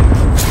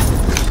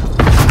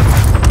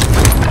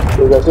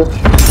 You guys here?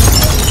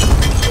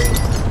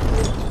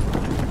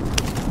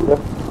 Yeah.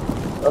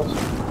 Us.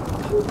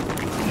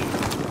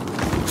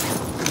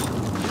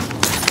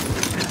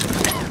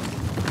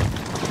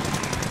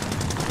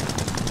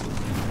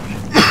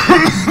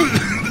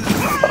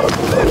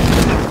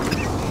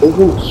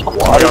 Ooh,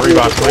 squad. We got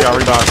rebox, we got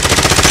rebox.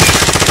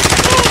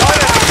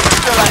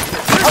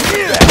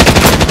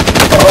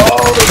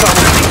 Oh, there's not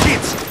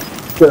kids.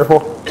 Careful.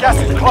 Gas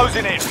is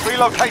closing in.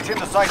 Relocating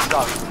the safe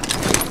zone.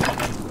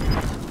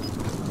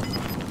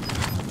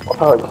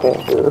 Oh, I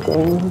can't do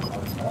anything.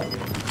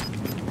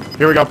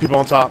 Here we got people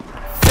on top.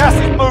 Gas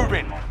is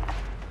moving.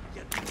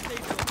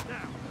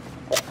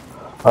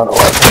 I don't know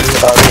why I can't do it.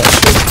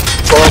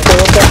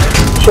 Okay.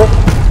 Sure.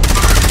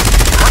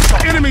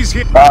 Enemies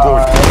here! I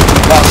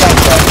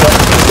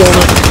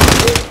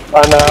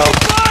know.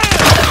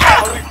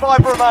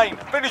 5 remain.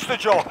 Finish the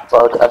job.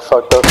 Fuck, I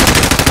fucked up.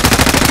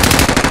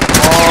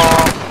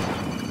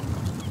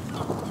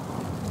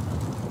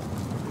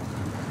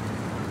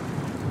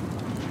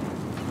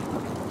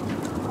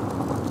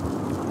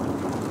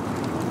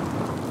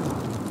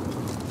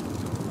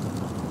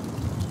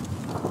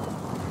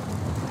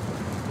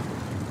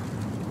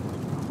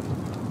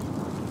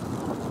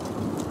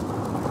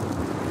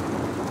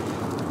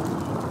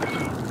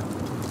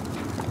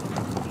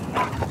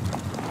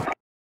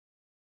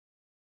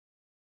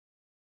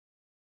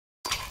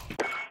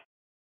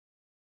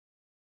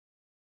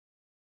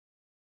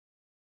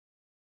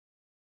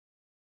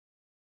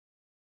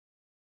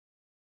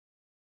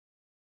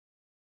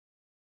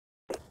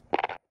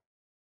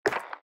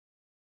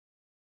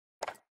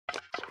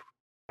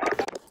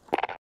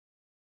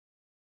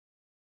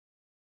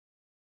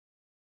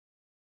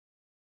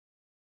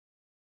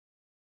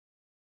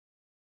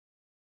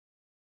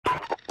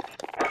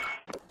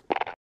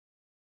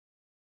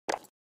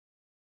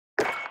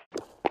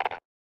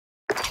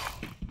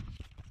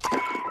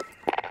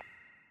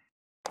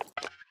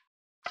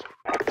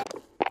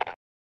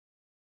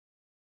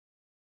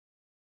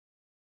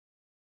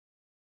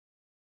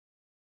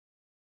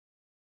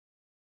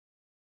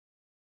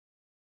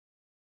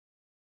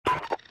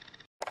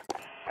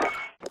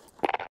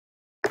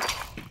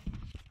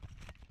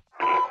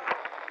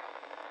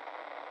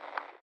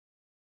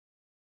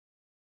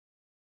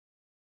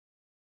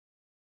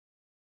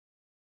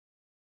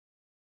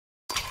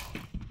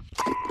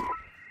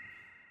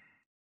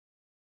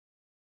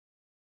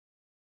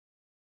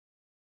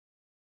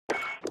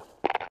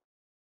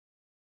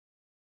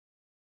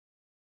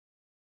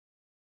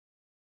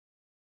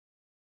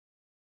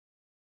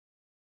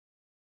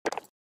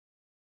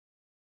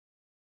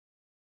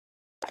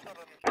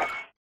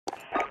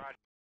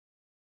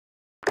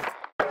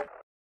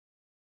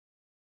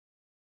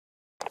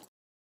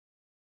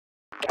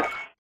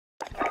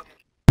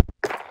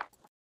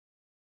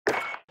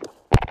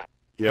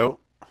 Yo.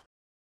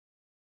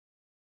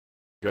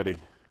 Goody.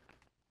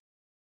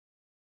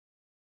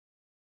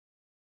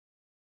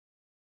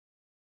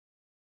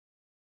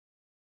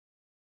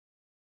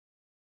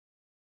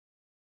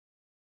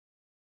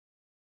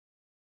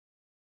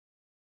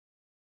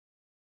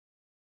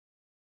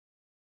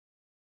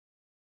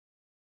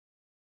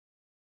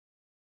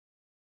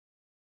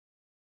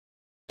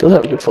 Does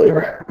have a good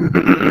flavor.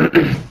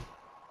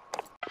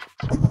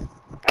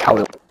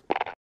 Cow.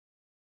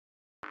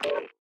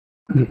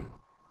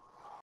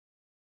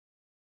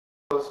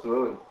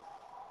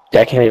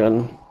 Yeah, I can't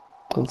even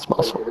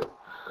smell something.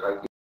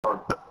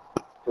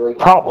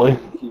 Probably.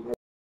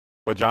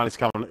 But Johnny's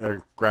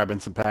coming,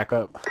 grabbing some pack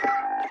up.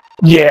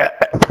 Yeah.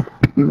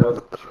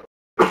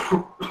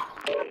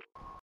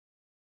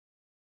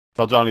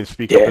 Tell Johnny to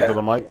speak up into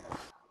the mic.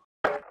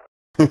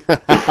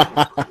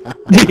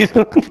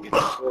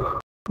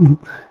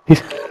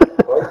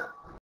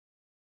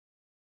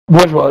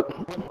 What?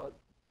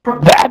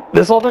 That?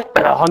 This whole thing?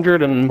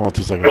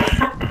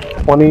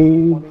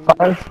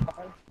 125?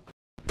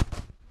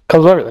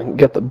 Comes with everything.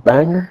 Get the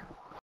banger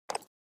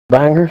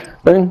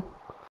thing.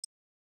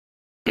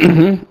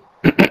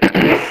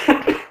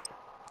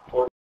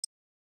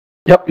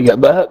 Yep, you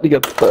got that. You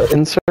got the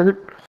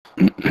insert.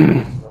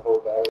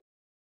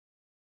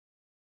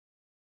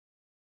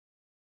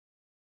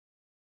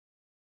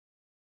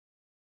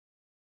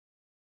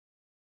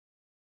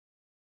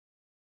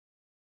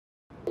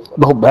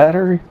 The whole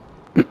battery.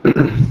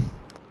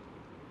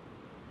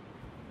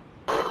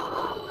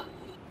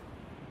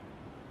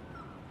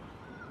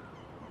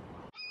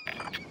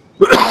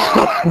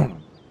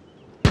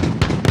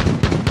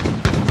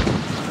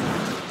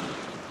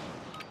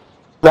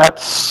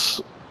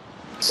 That's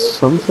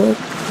sunset?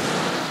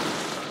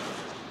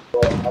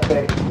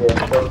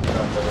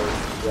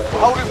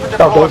 Hold it for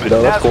deployment.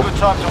 Now's a good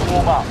time to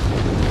warm up.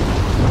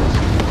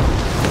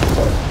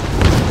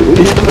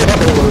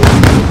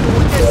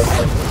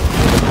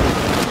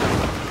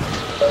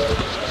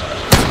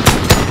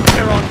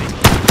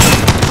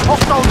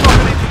 Hostiles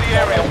dropping into the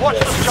area. Watch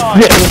the sky.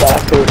 Yeah,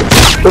 bastard.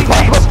 They're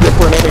popping up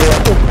different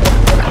anyway.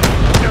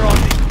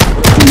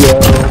 Yo.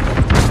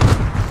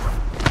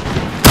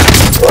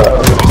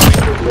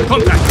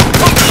 Contact!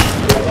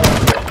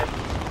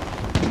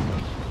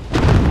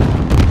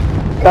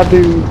 Gotta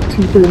do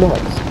 2-3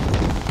 knocks.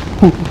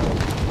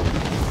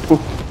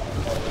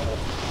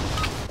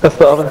 That's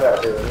the other.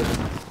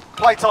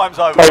 Playtime's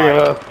over. Oh, mate.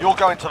 yeah. You're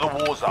going to the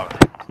war zone.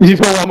 You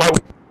don't want my.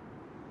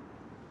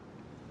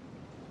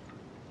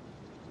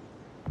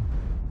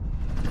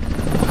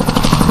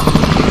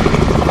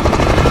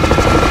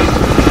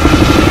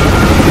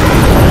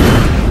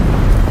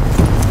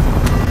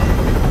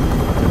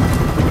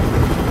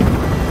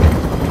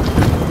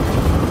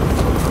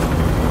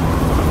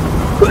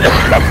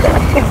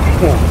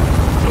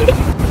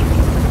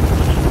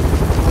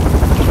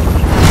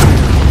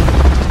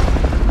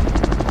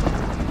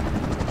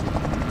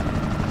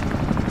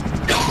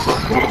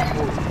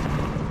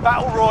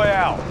 Battle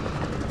Royale.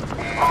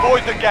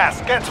 Avoid the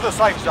gas. Get to the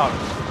safe zone.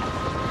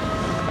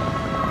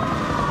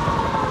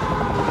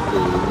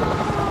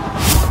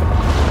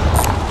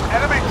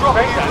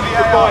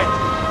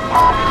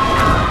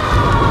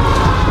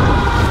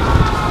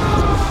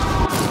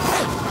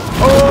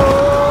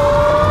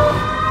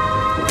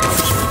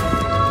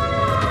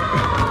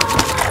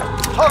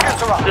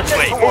 Targets are up. This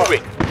way, Get to work.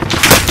 moving.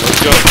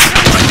 Let's go.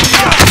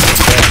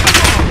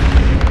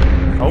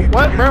 Oh,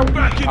 what, bro?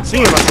 I see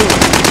him.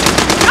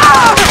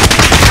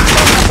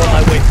 On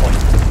my waypoint.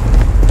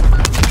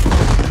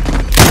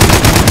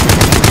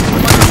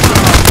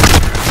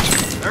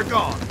 They're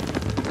gone.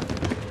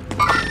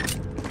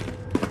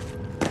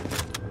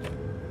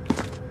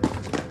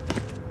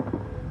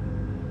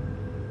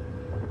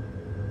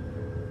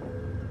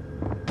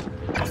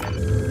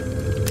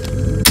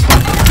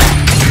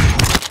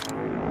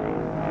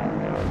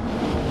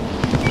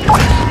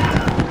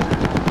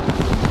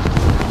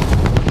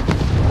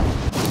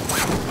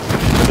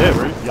 Yeah,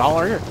 right? Y'all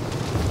are here.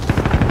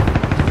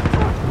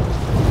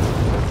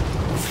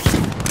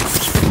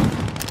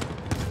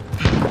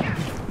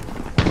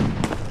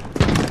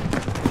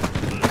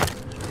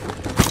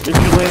 Did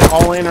you land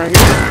all in right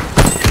here?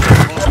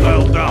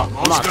 Hostile down.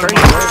 I'm not Oscar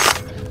crazy,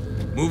 marked.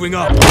 right? Moving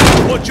up.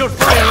 Watch your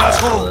fire,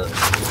 asshole.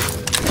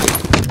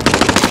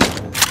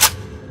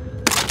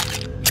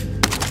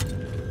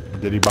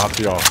 Did he box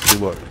you off? See,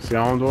 look. See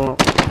how I'm doing?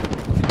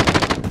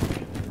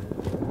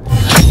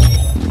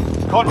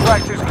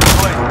 Contract is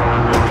complete.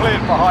 You're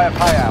cleared for higher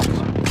payouts.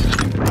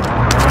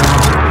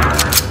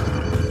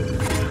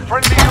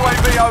 Friendly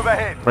UAV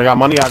overhead. We got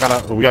money. We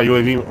got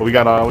UAV. We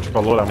got what you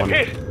call loadout money.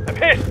 I'm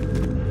hit.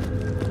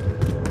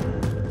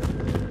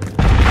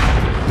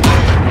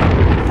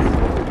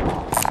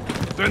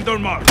 Vendor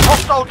mark.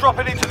 Hostile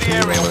dropping into the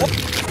area.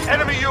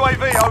 Enemy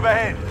UAV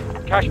overhead.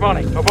 Cash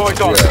money. My boy's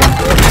on.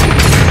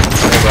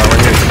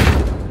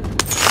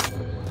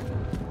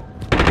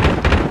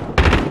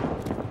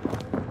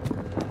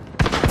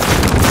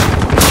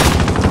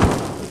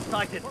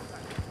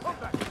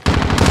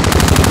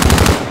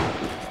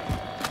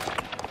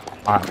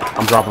 Alright,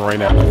 I'm dropping right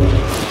now.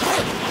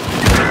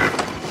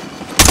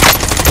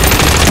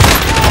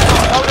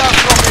 Loadout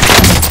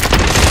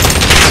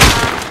dropping.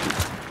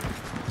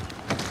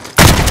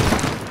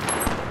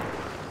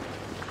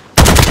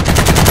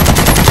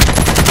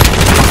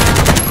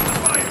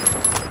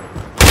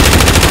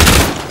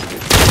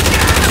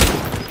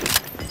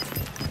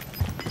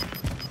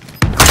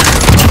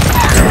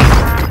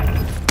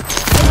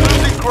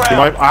 Losing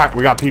ground. Alright,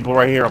 we got people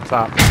right here up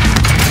top.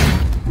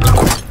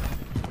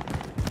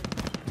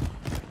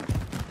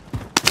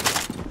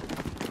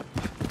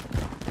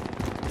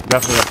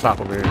 Definitely up top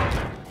over here.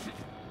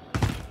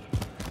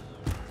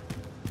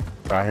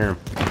 I hear him.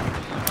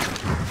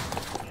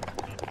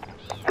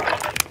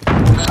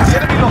 The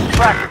enemy lost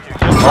track of you.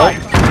 Just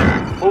safe.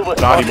 Move it.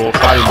 Shoddy bull.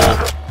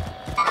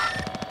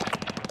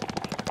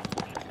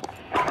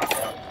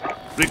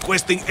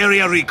 Requesting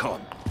area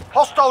recon.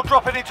 Hostile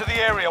dropping into the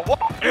area. What?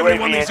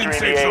 Everyone is in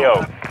safe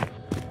zone.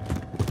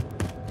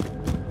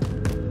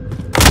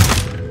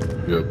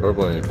 Yeah,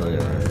 purple ain't playing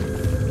right.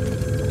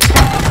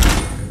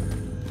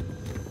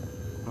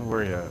 Oh,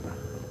 where you at?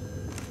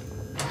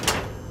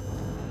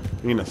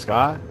 You in the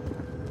sky?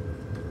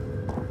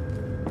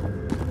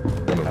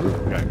 On the roof.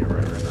 We gotta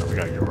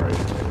get right.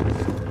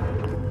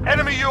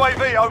 Enemy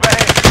UAV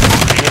overhead.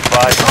 Be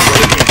advised,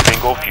 UAV is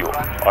bingo fuel.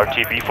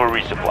 RTB for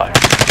resupply.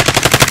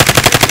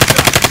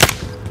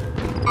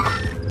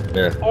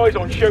 Yeah. Eyes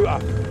on shooter.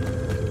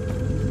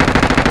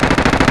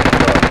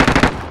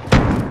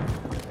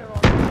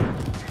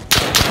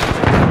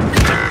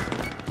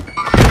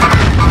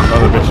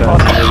 Another bitch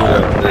ass.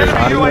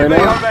 Enemy UAV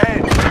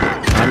overhead.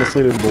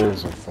 Honestly, this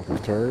bull's a fucking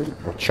turd.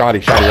 Shoddy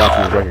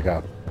watching his record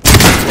cop.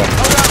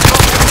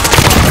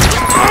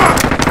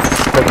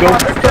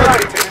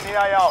 Accelerated in the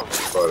AO.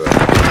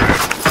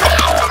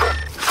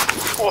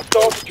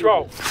 Hostile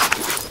control.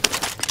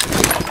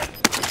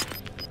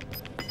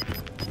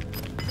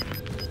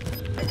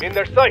 In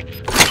their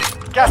sights.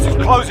 Gas is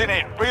closing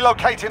in.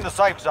 Relocating the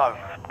safe zone.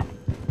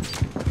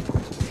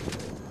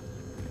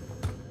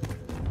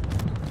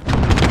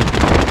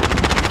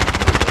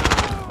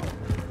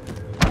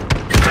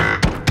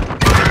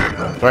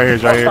 Right here,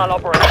 right Hostile here.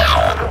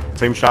 operator.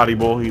 Same shoddy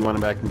bull. He went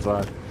back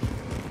inside.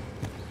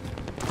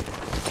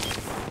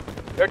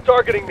 They're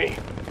targeting me.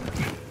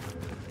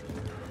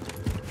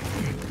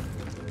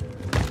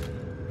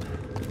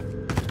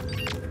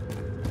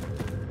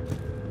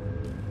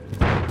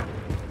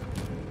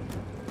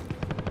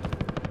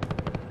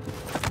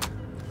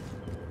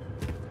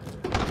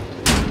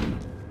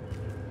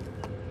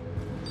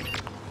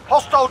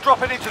 Hostile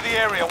dropping into the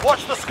area.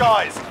 Watch the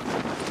skies.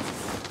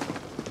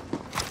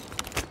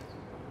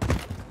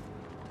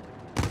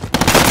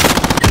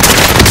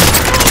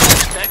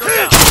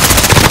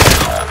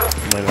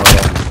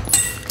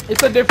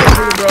 It's a different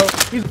dude, bro.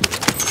 He's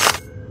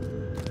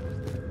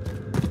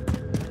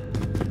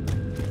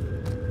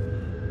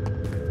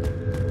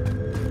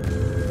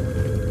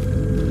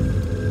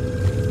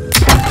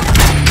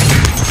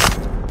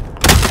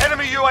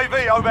Enemy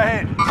UAV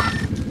overhead.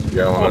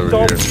 Yeah, I'm over Hostile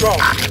here. control.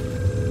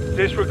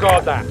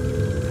 Disregard that.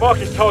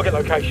 Marking target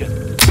location.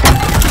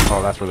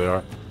 Oh, that's where they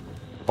are.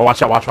 Oh,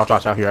 watch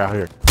out here, out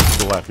here. To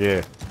the left.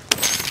 Yeah.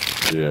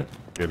 Yeah.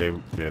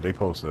 Yeah, they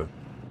posted.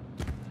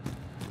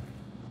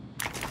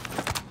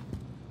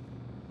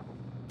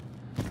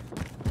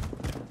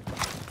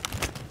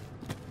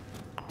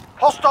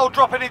 Hostile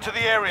dropping into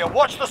the area.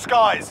 Watch the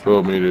skies.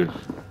 12 meters.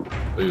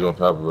 He's on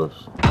top of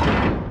us.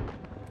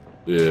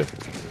 Yeah.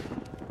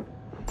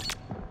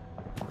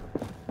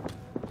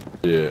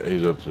 Yeah,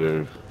 he's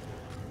upstairs.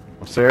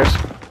 Upstairs?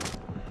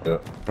 Yeah.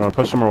 You wanna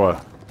push him or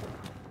what?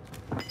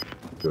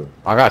 Good.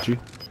 I got you.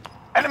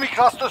 Enemy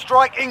cluster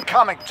strike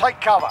incoming.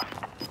 Take cover.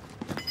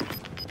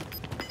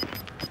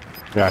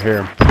 Yeah, I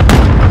hear him.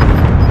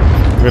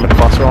 We're gonna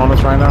cluster on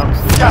us right now.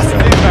 Gas is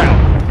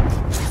inbound.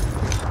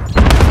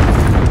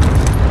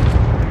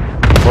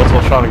 Let's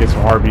go try to get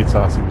some heartbeats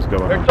out, see what's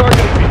going They're on.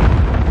 targeting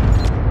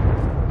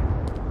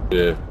me.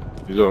 Yeah.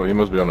 He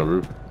must be on the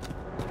roof.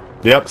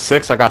 Yep,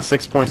 6. I got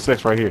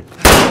 6.6 right here.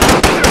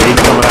 He's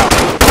coming out.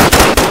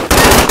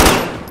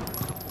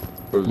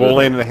 Bull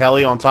landing the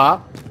heli on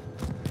top.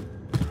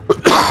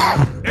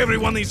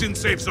 Everyone is in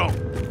safe zone.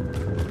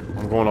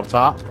 I'm going up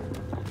top.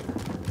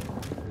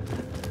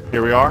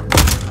 Here we are.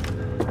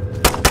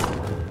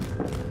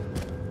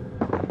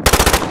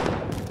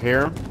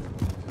 Hear him.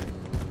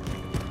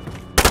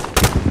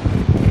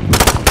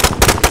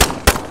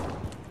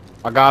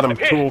 I got him.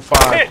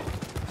 205.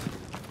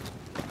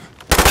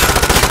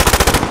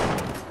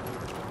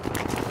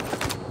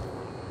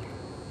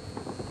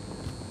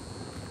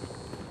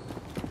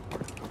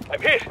 I'm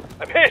hit.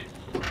 I'm hit.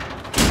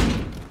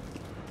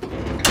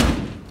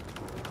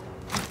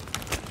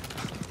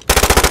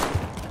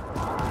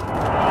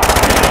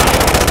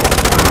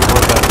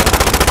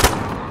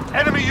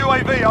 Enemy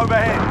UAV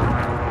overhead.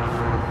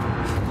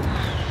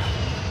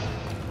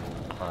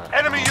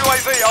 Enemy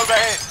UAV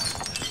overhead.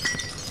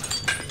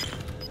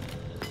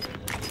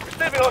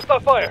 Receiving hostile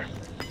fire.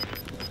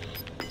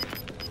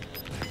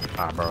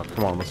 Alright, bro.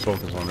 Come on, let's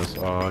focus on this.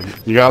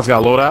 You guys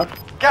got loadout?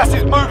 Gas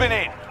is moving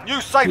in.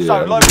 New safe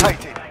zone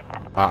located.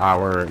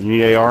 Where? You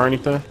need AR or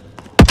anything?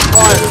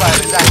 Fire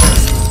sale is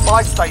active.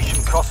 Buy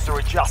station costs are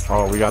adjusted.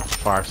 Oh, we got the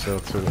fire sale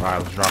too.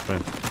 Alright, let's drop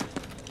in.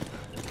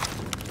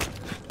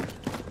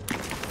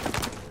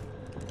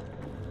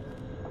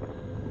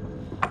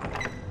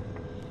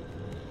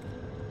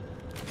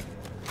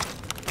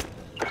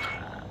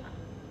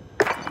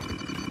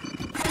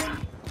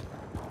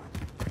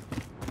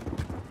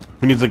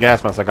 Who needs a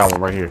gas mask? I got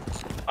one right here.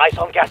 Eyes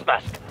on gas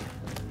mask.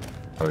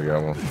 I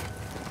got one.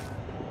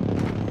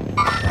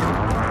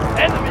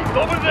 Enemies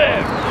over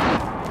there.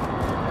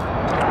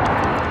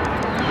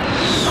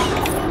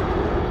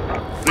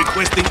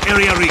 Requesting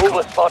area recon.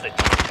 Mover spotted.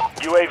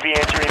 UAV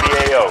entering the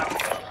AO.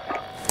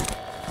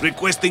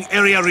 Requesting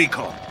area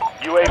recon.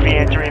 UAV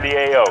entering the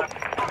AO.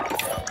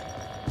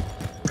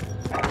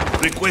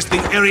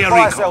 Requesting area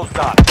Fire recon. sale's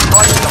done.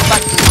 Right to the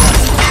factory.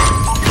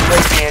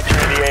 UAV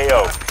entering the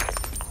AO.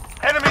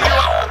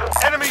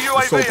 Enemy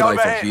UAV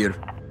overhead.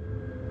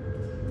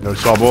 No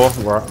saw bull.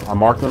 Where I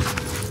marked them.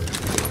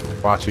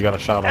 Watch, you got a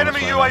shot on Enemy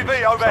us right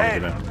UAV now.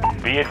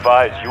 overhead. Be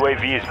advised,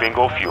 UAV is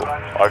bingo fuel.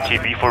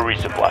 RTB for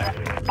resupply.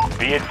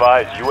 Be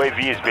advised,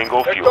 UAV is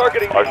bingo fuel.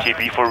 targeting me.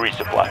 RTB for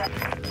resupply.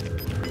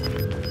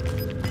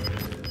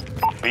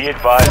 Be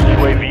advised,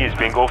 UAV is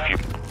bingo fuel.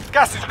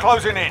 Gas is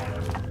closing in.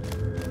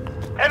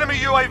 Enemy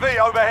UAV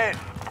overhead.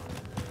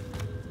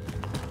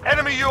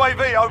 Enemy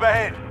UAV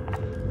overhead.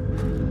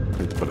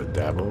 Put a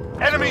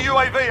dabble. Enemy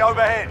UAV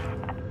overhead.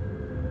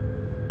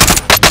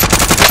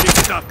 Pick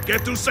it up.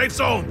 Get to safe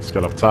zone. Let's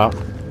get up top.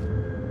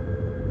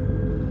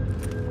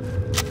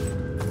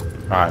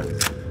 Alright.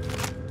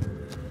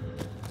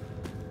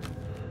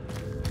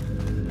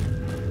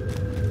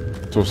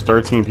 So it's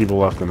 13 people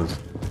left in this.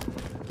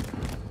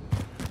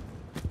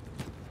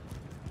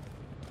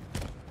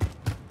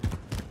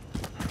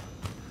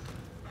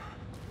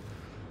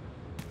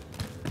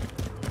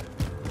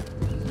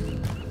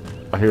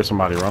 I hear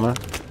somebody running.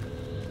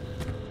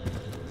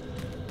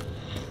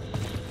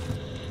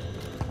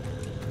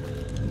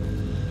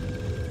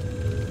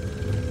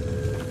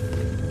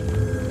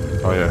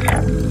 Oh yeah.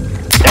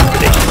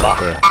 Destination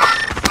locked. There.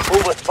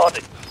 Mover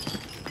spotted.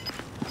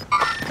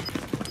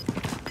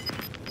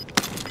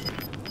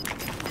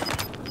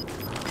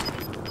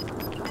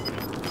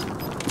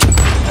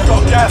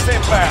 Got gas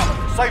inbound.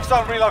 Safe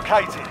zone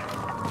relocated.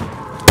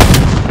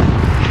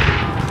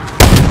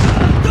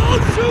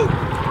 Don't shoot.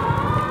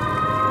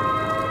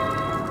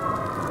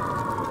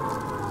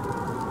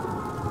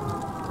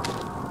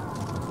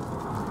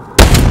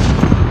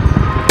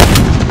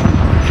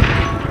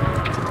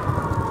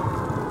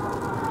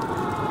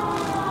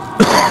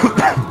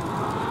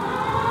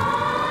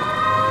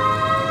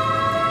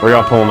 Where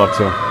y'all pulling up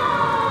to?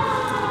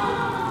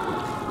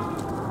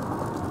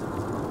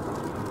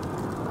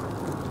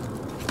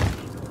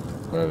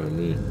 Better than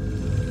me.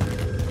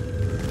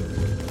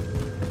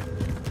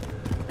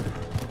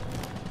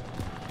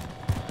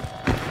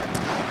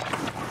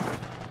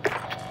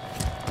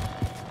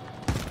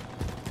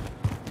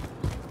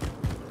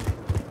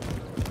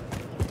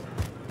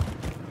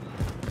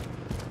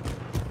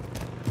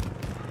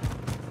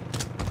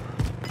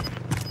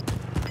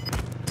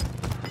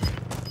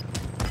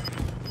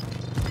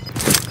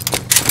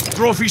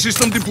 Trophy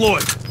system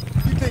deployed.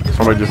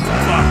 Somebody just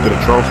did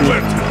a trophy.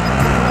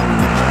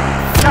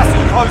 Gas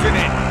is closing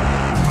in.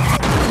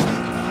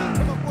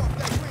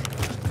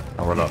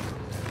 Oh, what up?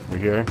 We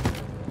here?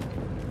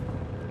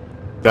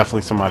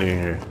 Definitely somebody in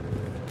here.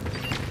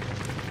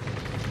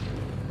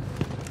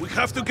 We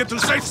have to get to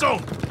the safe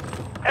zone.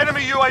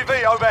 Enemy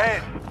UAV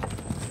overhead.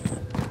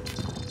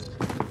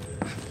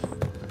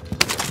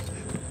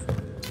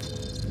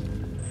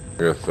 I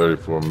got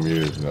 34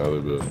 meters in the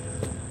other building.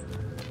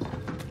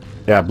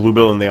 Yeah, blue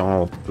building. They're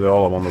all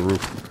up on the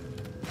roof.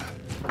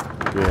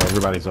 Yeah,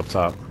 everybody's up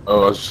top.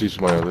 Oh, I see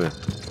somebody over there.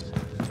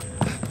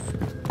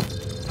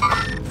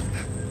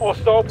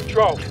 Hostile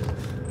patrol.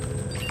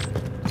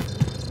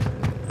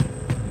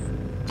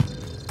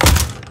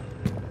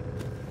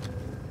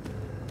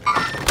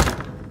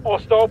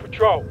 Hostile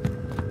patrol.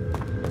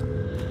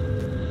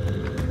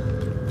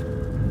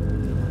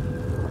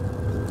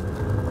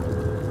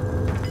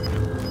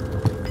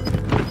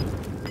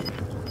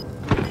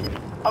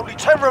 Only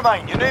 10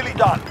 remain. You're nearly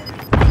done.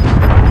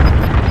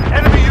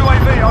 Enemy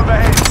UAV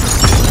overhead.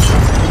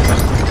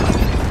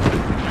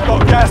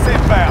 Got gas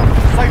inbound.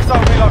 Safe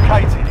zone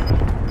relocated.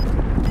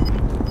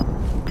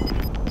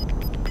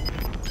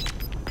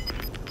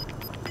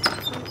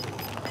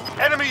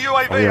 Enemy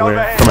UAV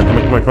overhead. Come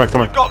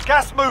on. We've got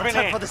gas moving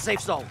in. For the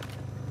safe zone.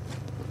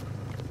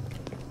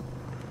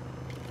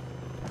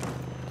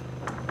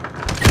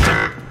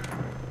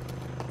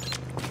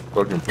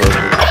 Fucking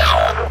perfect.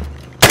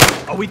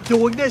 Are we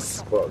doing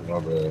this? Fuck, my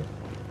bad.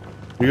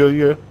 You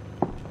good?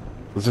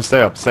 Let's just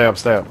stay up. Stay up.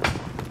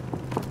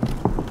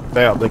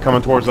 They're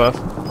coming towards us.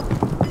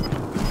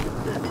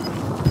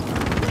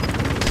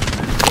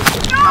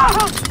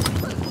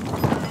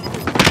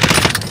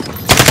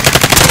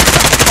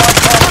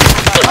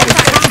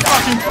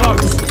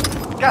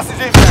 Gas is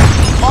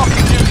inbound.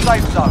 Marking new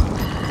safe zone.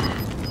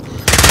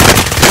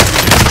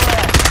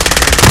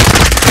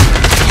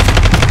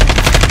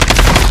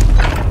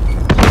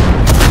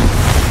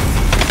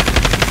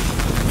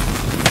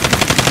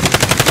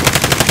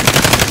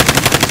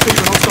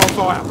 Receiving hostile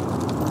fire.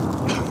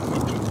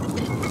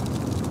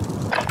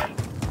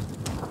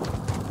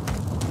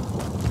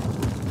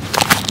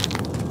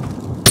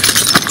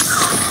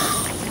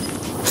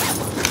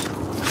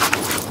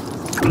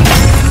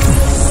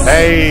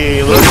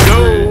 Hey, let's go.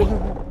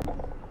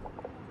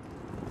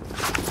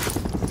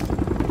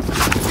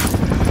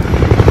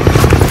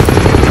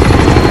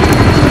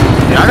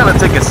 Yeah, I gotta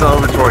take a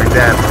celebratory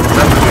dab.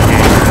 That's a good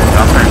game.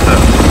 Y'all turned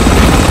up.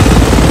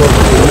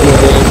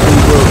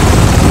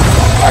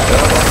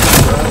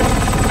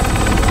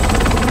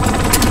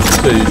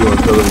 Say you doing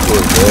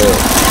celebratory dab.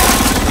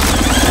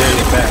 Yeah,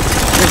 you're back.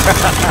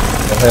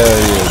 Hell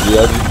yeah, dude. I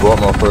just bought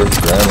my first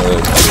grandma.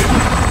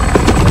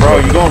 Bro,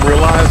 you don't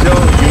realize, yo,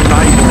 you're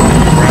not even on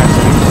the rats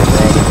anymore,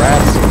 bro. The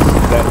rats,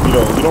 that you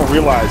don't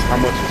realize how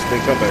much you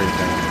stink up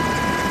everything.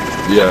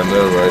 Yeah, I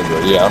know, right?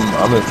 But yeah,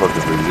 I'm in fucking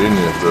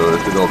Virginia, so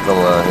it don't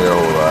come around here a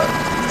whole lot.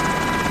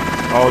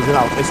 Oh,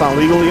 it's not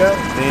legal yet?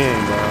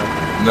 Dang, bro.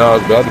 No,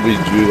 it's about to be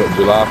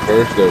July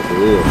 1st, though, for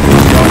real.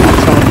 Yo,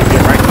 I'm telling you, get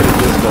right to the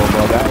disco,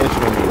 bro. That itch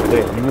gonna be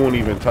lit. You won't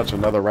even touch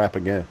another rap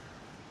again.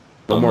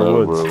 No more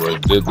woods. Bro,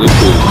 like, this is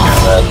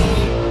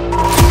maddening.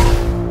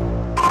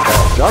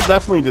 Y'all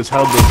definitely just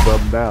held this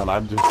dub down.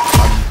 I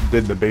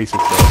did the basic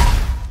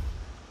stuff.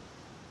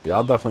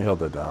 Y'all definitely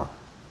held it down.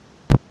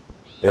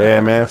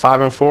 Yeah, man.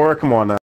 5 and 4. Come on now.